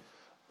me.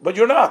 But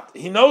you're not.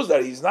 He knows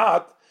that he's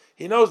not.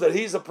 He knows that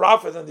he's a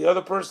prophet and the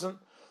other person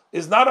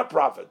is not a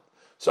prophet.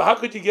 So how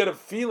could you get a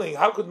feeling?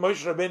 How could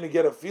Moshe Rabbeinu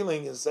get a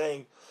feeling in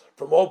saying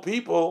from all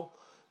people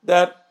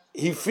that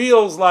he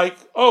feels like,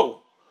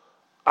 oh,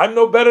 I'm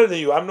no better than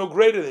you, I'm no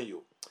greater than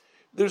you?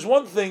 There's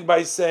one thing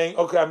by saying,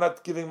 okay, I'm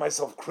not giving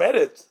myself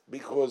credit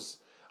because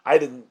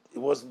it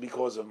wasn't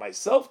because of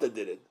myself that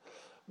did it.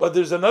 But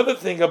there's another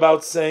thing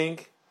about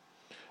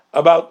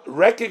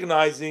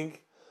recognizing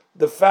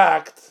the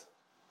fact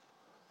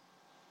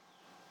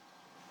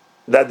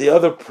that the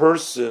other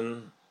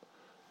person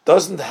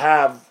doesn't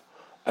have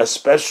a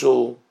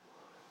special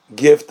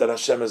gift that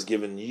Hashem has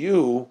given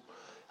you.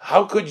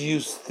 How could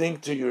you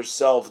think to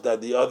yourself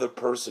that the other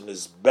person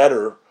is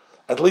better,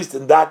 at least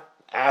in that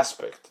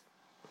aspect,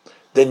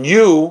 than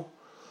you,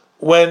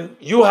 when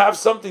you have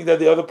something that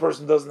the other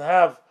person doesn't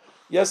have?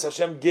 Yes,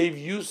 Hashem gave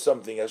you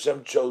something.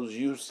 Hashem chose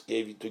you,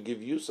 to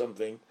give you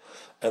something,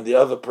 and the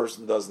other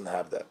person doesn't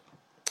have that.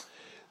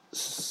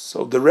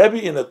 So the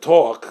Rebbe in a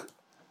talk,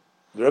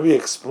 the Rebbe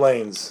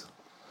explains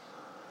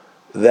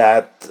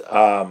that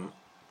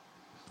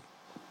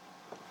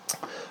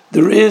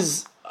there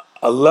is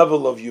a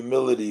level of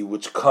humility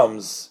which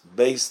comes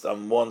based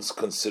on one's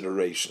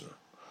consideration.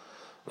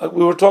 Like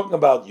we were talking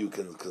about, you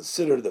can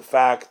consider the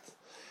fact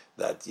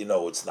that,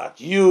 it's not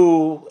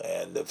you,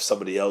 and if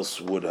somebody else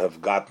would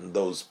have gotten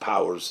those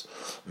powers,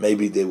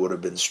 maybe they would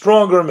have been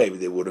stronger, maybe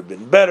they would have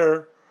been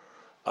better.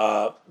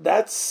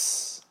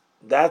 That's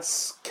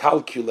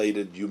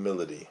calculated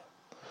humility.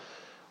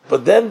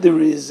 But then there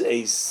is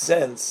a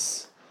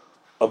sense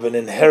of an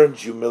inherent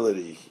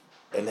humility,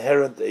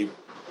 a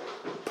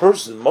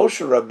person.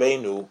 Moshe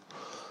Rabbeinu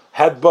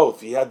had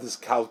both. He had this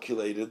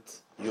calculated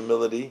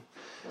humility,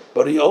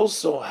 but he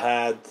also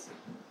had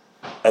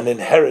an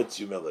inherent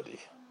humility.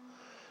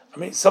 I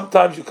mean,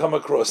 sometimes you come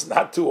across,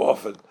 not too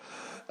often,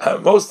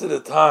 most of the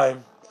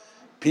time,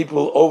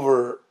 people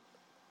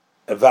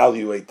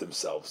over-evaluate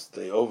themselves.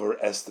 They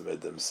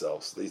overestimate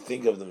themselves. They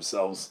think of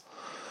themselves,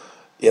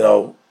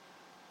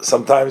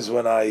 sometimes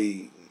when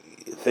I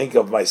think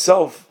of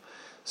myself,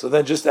 so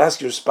then just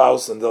ask your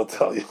spouse and they'll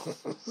tell you.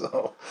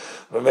 So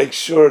make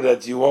sure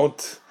that you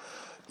won't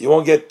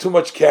get too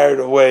much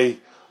carried away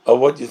of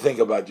what you think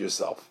about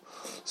yourself.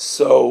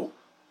 So,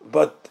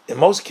 but in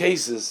most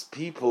cases,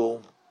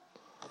 people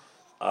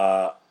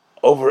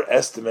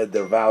overestimate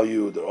their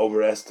value, they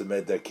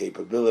overestimate their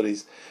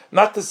capabilities.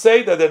 Not to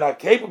say that they're not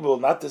capable,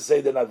 not to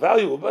say they're not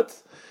valuable,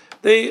 but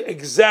they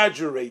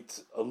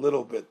exaggerate a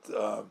little bit.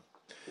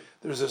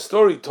 There's a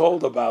story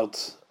told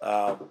about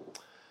a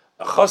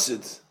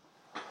chassid.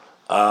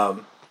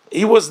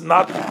 He was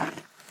not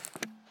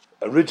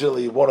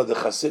originally one of the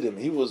chassidim.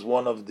 He was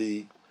one of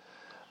the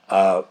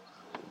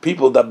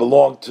people that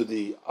belonged to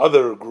the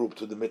other group,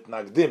 to the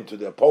mitnagdim, to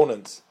the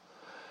opponents.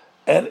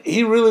 And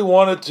he really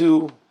wanted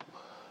to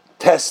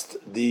test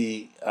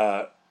the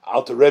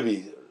Alter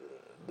Rebbe,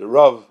 the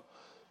Rav,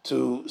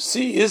 to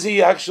see, is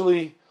he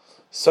actually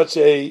such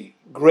a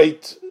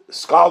great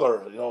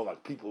scholar,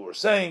 like people were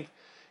saying.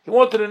 He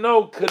wanted to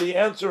know, could he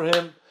answer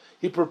him?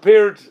 He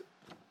prepared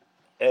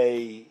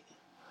a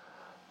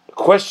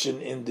question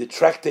in the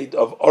tractate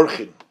of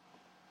Orchin.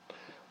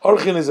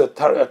 Orchin is a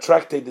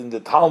tractate in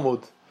the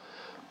Talmud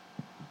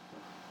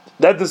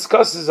that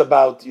discusses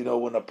about,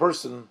 when a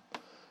person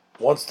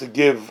wants to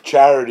give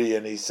charity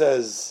and he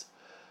says,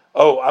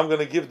 oh, I'm going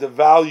to give the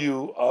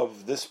value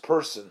of this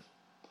person.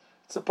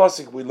 It's a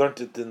pasuk, we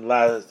learned it in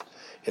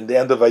the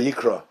end of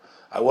Vayikra.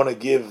 I want to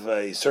give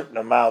a certain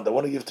amount. I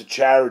want to give to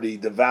charity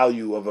the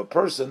value of a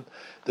person.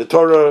 The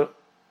Torah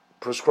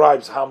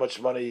prescribes how much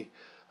money,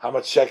 how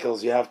much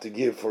shekels you have to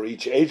give for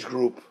each age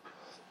group,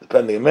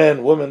 depending on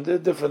men, women, the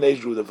different age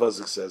group, the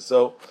pasuk says.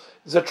 So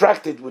it's a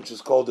tractate which is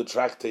called the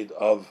tractate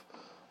of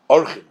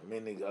Orchin,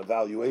 meaning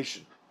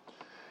evaluation.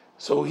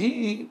 So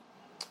he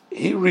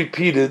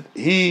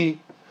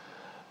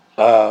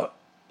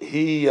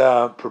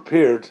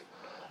prepared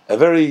a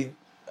very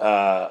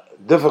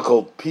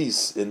difficult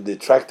piece in the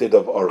tractate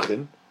of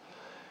Orchin,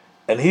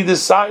 and he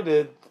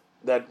decided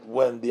that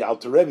when the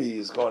Alter Rebbe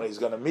he's going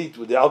to meet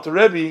with the Alter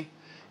Rebbe,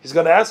 he's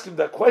going to ask him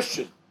that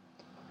question,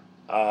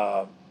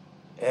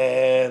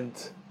 and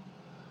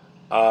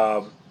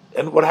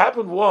what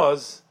happened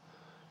was,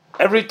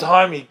 every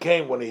time he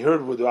came, when he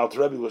heard where the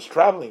Alter Rebbe was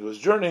traveling, he was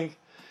journeying,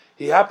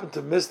 he happened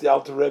to miss the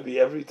Alter Rebbe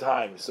every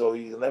time, so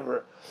he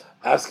never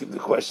asked him the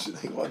question.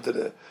 He wanted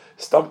to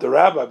stump the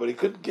rabbi, but he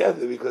couldn't get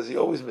it because he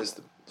always missed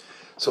him.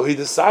 So he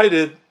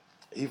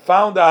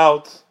found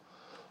out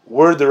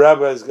where the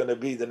rabbi is going to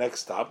be the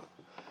next stop,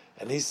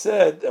 and he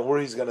said, and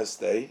where he's going to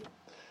stay.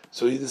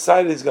 So he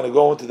decided he's going to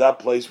go into that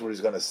place where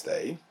he's going to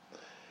stay.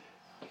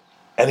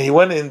 And he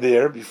went in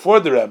there before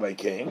the rabbi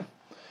came,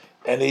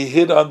 and he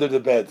hid under the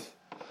bed.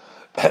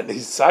 And he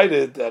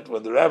decided that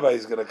when the rabbi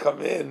is going to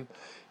come in,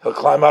 he'll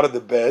climb out of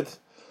the bed,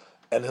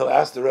 and he'll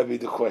ask the rabbi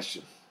the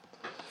question.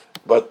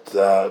 But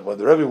when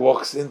the Rebbe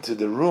walks into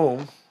the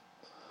room,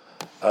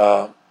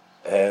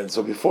 and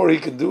so before he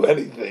can do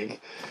anything,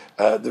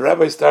 the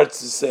Rebbe starts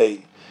to say,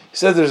 he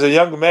says there's a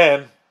young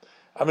man,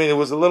 it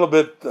was a little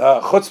bit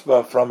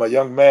chutzpah from a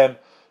young man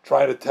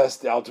trying to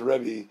test the Alter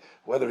Rebbe,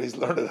 whether he's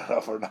learned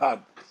enough or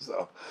not.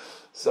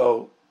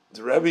 So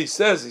the Rebbe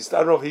says, he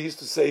started off, he used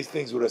to say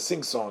things with a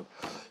sing-song.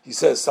 He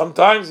says,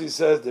 sometimes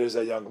there's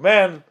a young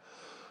man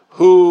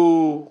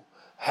who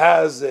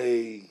has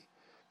a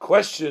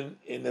question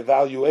in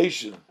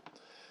evaluation,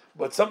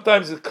 but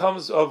sometimes it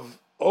comes of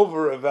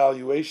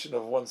over-evaluation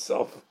of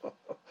oneself,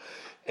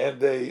 and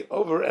they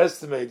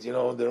overestimate,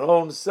 their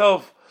own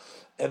self,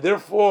 and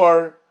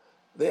therefore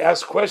they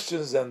ask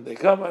questions and they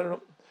come. I don't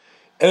know.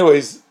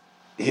 Anyways,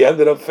 he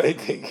ended up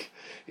fainting.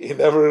 He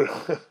never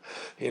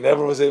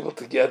was able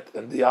to get,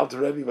 and the Alter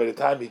Rebbe, by the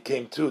time he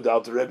came to, the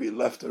Alter Rebbe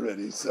left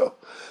already, so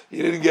he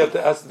didn't get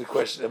to ask the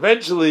question.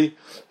 Eventually,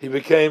 he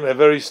became a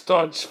very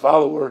staunch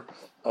follower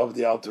of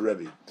the Alter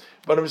Rebbe.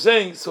 But I'm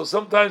saying, so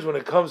sometimes when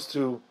it comes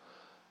to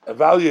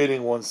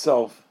evaluating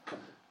oneself,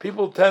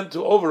 people tend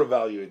to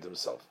over-evaluate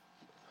themselves.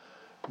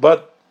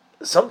 But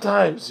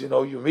sometimes,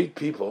 you meet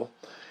people,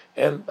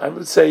 and I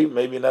would say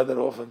maybe not that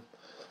often,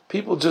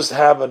 people just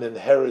have an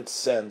inherent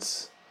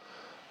sense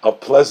of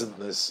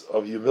pleasantness,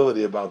 of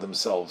humility about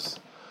themselves.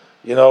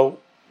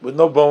 With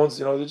no bones,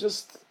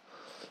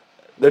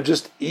 they're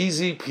just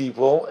easy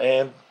people,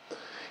 and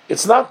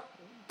it's not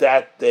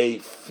that they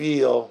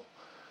feel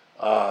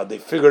they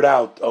figured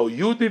out, oh,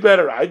 you'd be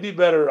better, I'd be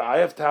better, I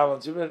have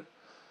talents.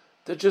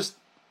 They're just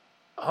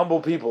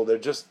humble people. They're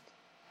just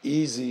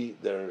easy.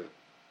 They're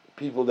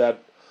people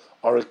that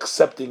are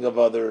accepting of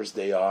others.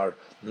 They are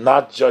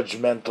not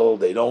judgmental.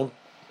 They don't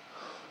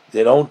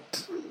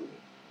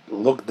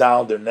look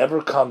down. They're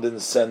never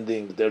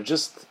condescending. They're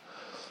just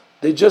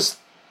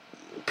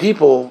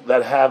people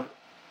that have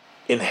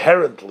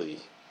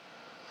intuitively,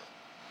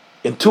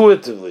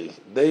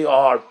 they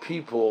are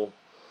people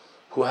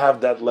who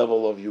have that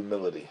level of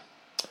humility.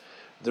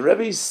 The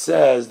Rebbe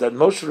says that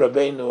Moshe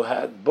Rabbeinu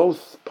had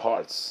both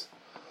parts.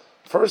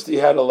 First, he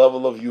had a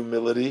level of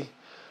humility,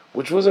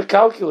 which was a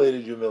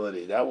calculated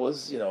humility. That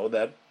was,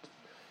 that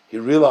he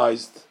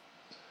realized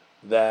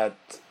that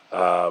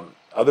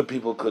other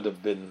people could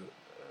have been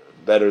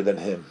better than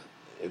him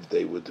if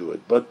they would do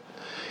it. But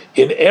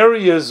in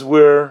areas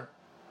where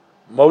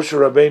Moshe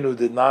Rabbeinu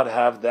did not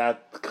have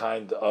that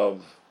kind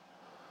of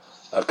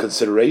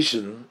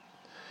consideration,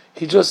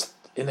 he just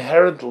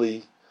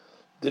inherently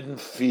didn't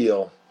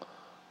feel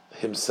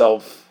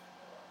himself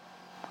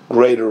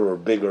greater or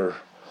bigger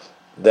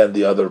than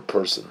the other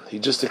person. He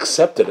just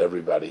accepted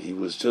everybody. He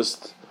was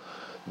just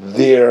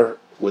there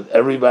with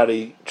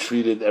everybody,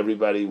 treated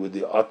everybody with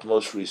the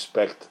utmost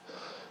respect,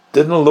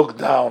 didn't look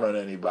down on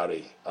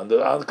anybody. On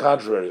the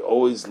contrary,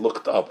 always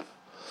looked up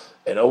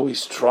and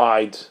always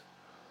tried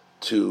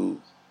to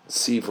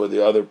see for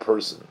the other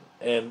person.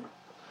 And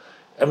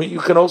you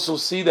can also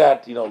see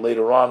that,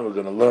 later on we're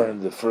going to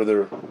learn the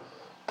further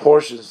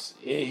portions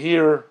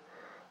here.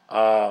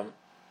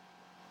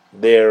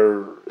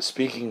 they're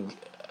speaking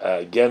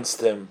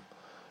against him.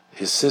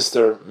 His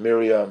sister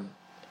Miriam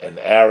and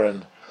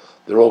Aaron,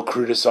 they're all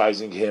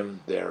criticizing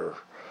him. They're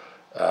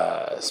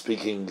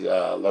speaking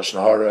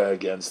lashon hara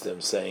against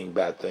him, saying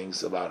bad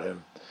things about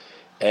him,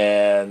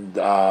 and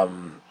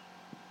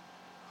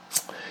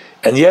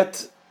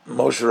yet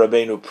Moshe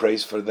Rabbeinu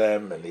prays for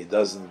them, and he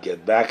doesn't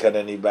get back at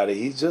anybody.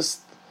 He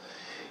just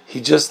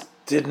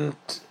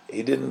didn't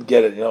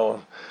get it.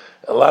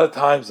 A lot of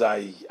times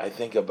I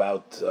think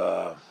about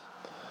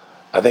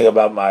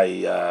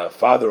my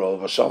father,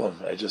 Olav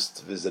Shalom. I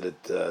just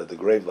visited the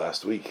grave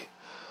last week.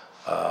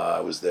 I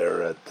was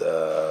there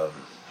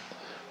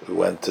we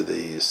went to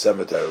the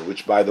cemetery,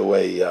 which, by the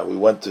way, we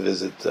went to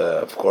visit,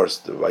 of course,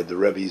 by the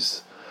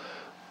Rebbe's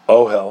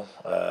Ohel,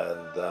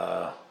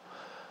 and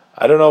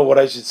I don't know what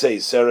I should say.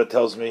 Sarah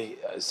tells me,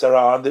 you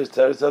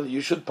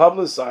should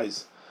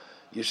publicize.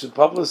 You should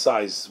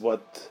publicize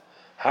what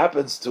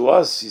happens to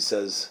us. She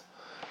says,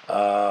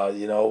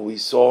 we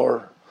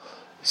saw.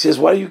 She says,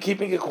 why are you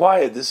keeping it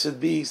quiet? This should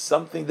be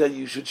something that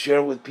you should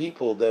share with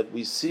people, that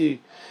we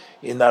see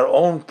in our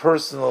own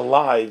personal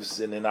lives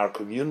and in our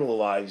communal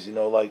lives.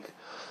 Like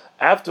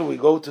after we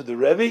go to the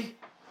Rebbe,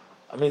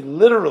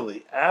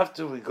 literally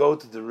after we go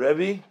to the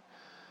Rebbe,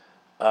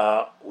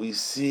 we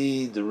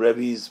see the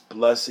Rebbe's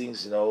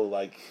blessings,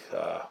 like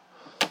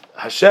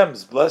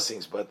Hashem's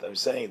blessings, but I'm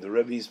saying the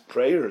Rebbe's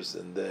prayers,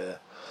 and it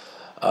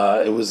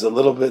was a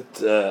little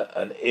bit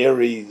an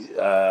airy,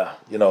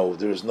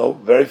 there's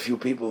very few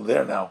people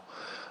there now,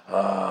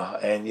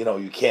 and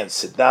you can't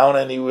sit down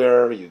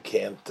anywhere, you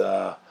can't,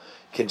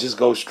 can just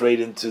go straight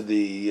into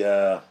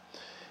the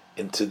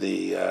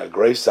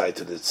gravesite,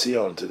 to the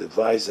Tzion, to the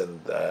Vice, and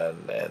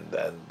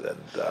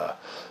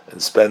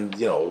spend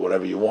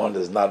whatever you want.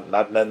 There's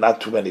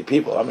not too many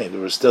people. There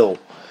were still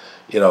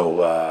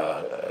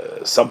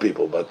some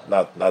people, but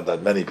not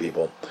that many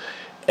people.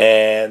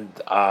 And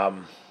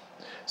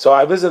so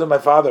I visited my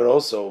father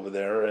also over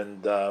there,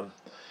 and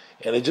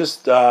it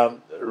just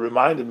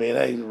reminded me, and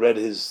I read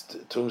his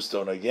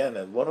tombstone again,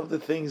 and one of the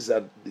things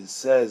that it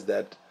says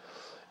that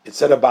it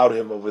said about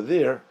him over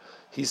there,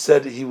 he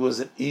said he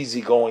was an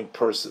easygoing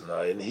person.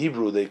 In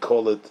Hebrew, they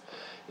call it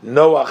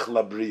Noach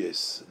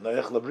Labrius.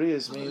 Noach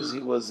Labrius means he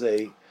was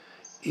a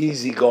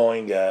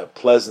easygoing,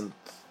 pleasant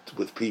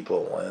with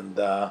people, and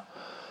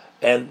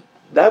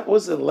that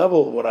was a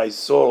level of what I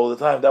saw all the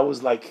time. That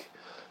was like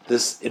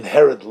this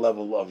inherent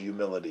level of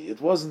humility. It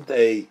wasn't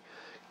a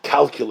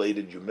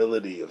calculated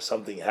humility of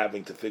something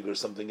having to figure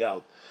something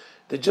out.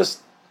 They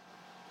just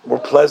were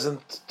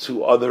pleasant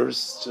to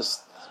others,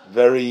 just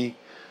very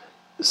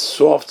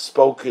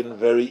soft-spoken,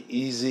 very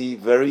easy,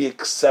 very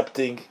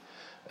accepting,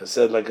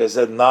 and like I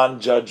said,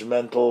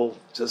 non-judgmental,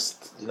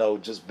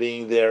 just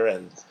being there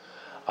and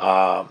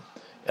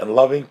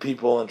loving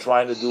people and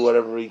trying to do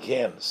whatever he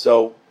can.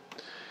 So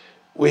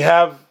we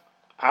have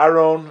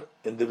Aaron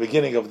in the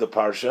beginning of the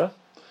parsha,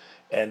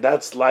 and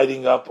that's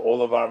lighting up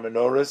all of our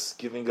menorahs,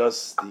 giving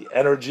us the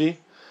energy.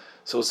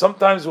 So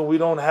sometimes when we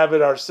don't have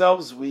it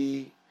ourselves,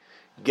 we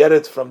get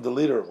it from the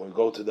leader. When we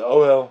go to the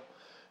Ohel,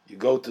 you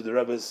go to the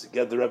Rebbe's,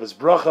 get the Rebbe's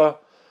bracha,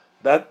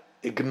 that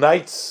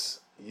ignites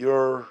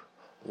your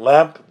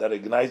lamp, that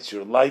ignites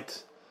your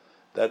light,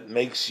 that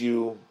makes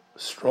you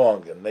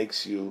strong and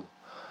makes you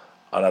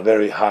on a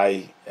very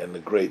high and a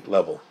great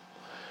level.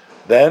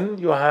 Then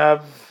you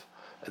have,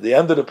 at the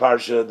end of the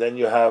parsha, then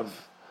you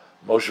have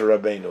Moshe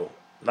Rabbeinu.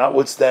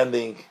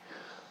 Notwithstanding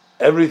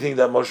everything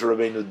that Moshe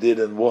Rabbeinu did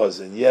and was,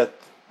 and yet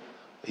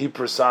he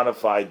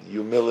personified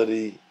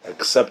humility,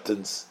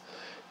 acceptance,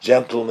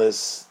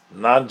 gentleness,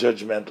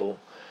 non-judgmental,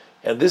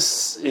 and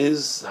this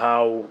is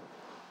how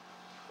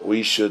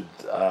we should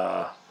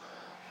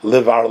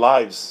live our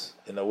lives,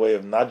 in a way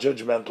of not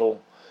judgmental,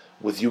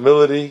 with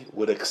humility,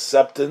 with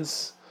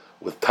acceptance,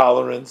 with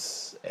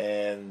tolerance,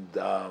 and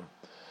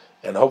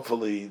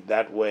hopefully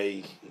that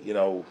way,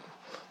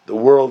 the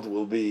world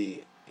will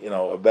be,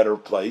 a better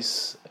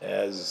place,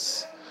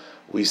 as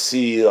we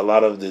see a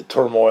lot of the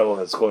turmoil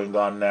that's going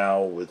on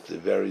now with the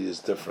various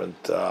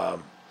different.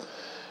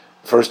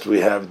 First, we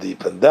have the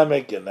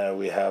pandemic, and now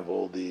we have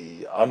all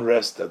the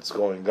unrest that's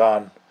going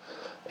on.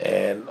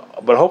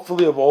 But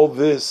hopefully, of all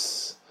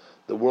this,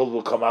 the world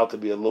will come out to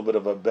be a little bit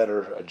of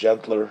a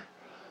gentler,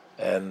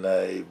 and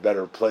a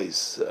better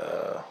place.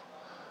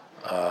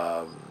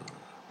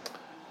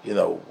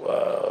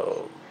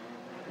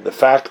 The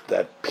fact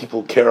that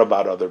people care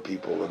about other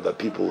people and that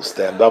people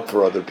stand up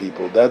for other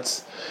people,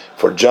 that's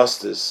for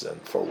justice and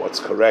for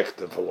what's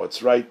correct and for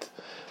what's right.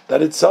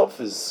 That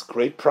itself is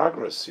great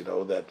progress,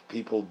 that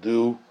people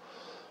do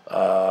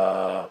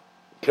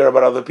care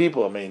about other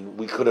people.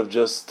 We could have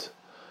just,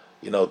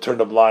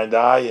 turned a blind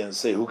eye and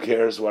say, who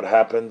cares what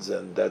happens,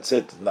 and that's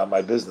it, not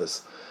my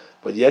business.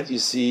 But yet you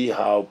see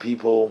how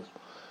people,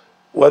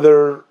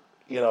 whether,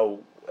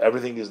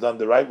 everything is done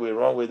the right way or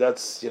wrong way,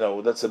 that's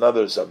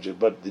another subject.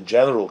 But the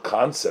general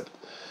concept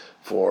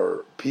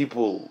for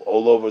people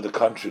all over the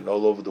country and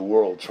all over the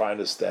world trying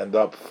to stand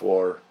up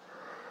for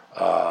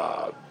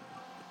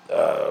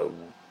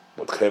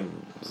what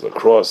came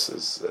across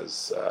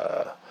as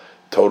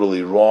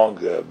totally wrong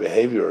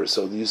behavior.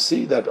 So you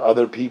see that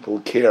other people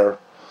care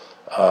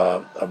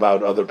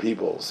about other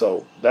people.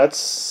 So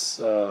that's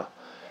a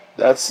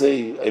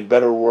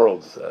better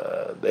world.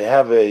 They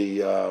have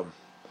a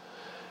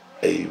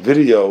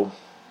video,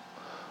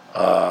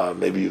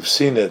 maybe you've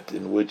seen it,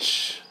 in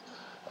which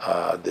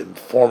the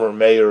former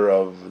mayor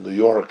of New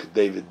York,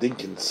 David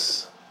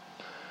Dinkins,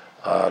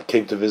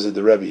 came to visit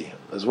the Rebbe.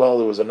 As well,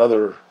 there was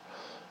another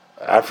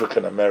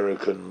African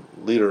American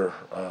leader.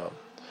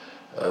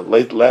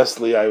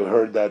 Lastly, I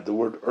heard that the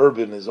word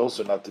urban is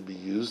also not to be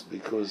used,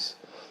 because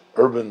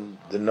urban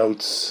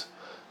denotes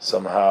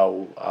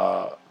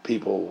somehow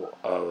people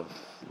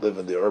live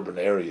in the urban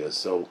areas.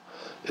 So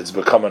it's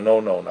become a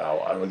no-no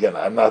now.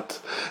 I'm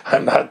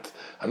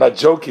not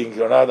joking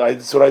or not.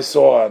 That's what I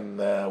saw on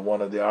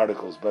one of the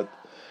articles. But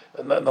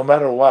no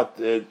matter what,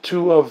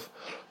 two of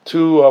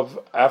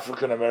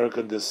African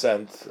American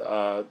descent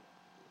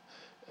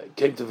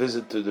came to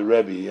visit to the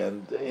Rebbe,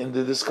 and in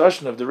the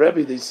discussion of the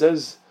Rebbe, they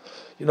says,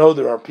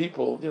 there are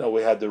people.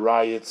 We had the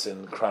riots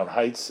in Crown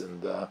Heights,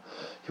 and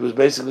he was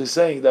basically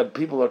saying that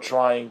people are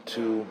trying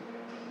to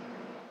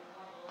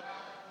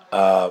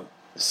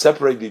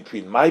separate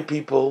between my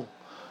people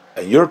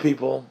and your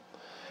people.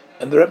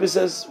 And the Rebbe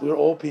says, we're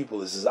all people.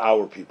 This is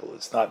our people.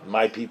 It's not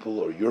my people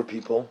or your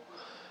people.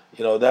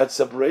 That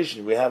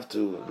separation we have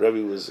to.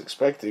 Rebbe was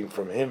expecting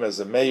from him as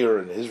a mayor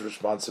and his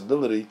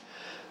responsibility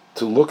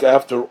to look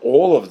after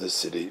all of the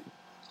city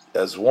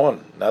as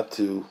one, not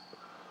to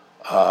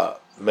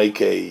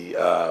make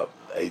a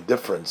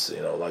difference.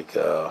 Like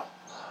an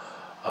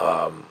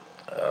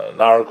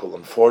article.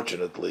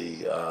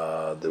 Unfortunately,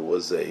 there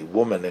was a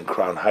woman in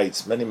Crown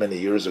Heights many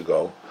years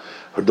ago.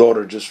 Her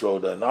daughter just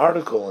wrote an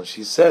article, and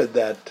she said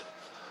that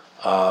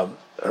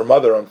her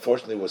mother,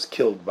 unfortunately, was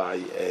killed by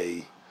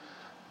a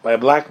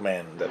black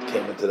man that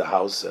came into the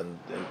house and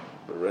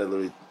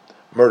really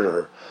murdered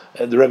her.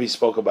 And the Rebbe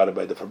spoke about it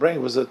by the Farbrengen.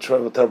 It was a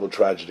terrible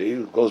tragedy.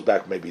 It goes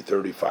back maybe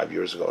 35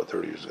 years ago,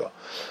 30 years ago.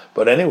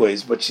 But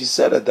she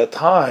said at that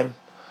time,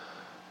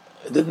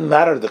 it didn't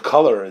matter the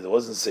color. It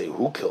wasn't say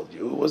who killed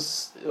you. It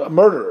was a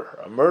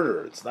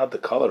murderer. It's not the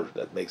color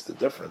that makes the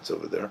difference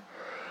over there.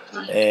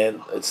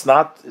 And it's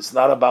not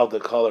about the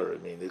color. I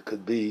mean, it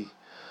could be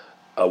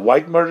a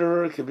white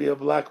murderer. It could be a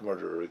black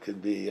murderer. It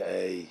could be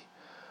a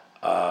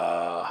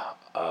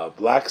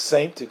black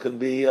saint. It could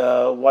be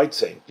a white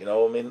saint.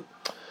 It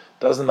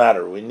doesn't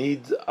matter. We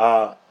need.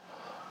 The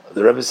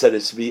Rebbe said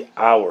it should be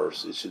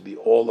ours. It should be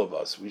all of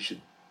us. We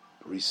should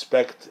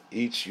respect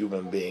each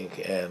human being,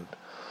 and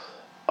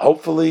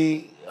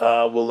hopefully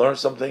we'll learn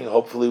something.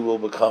 Hopefully we'll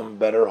become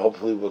better.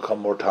 Hopefully we'll become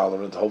more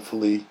tolerant.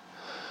 Hopefully,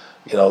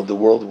 the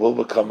world will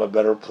become a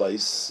better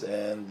place,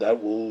 and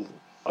that will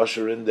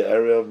usher in the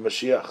era of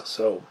Mashiach.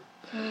 So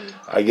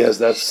I guess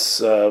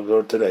that's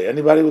for today.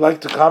 Anybody would like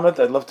to comment?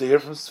 I'd love to hear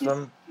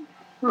from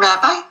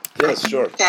Rabbi? Yes, sure.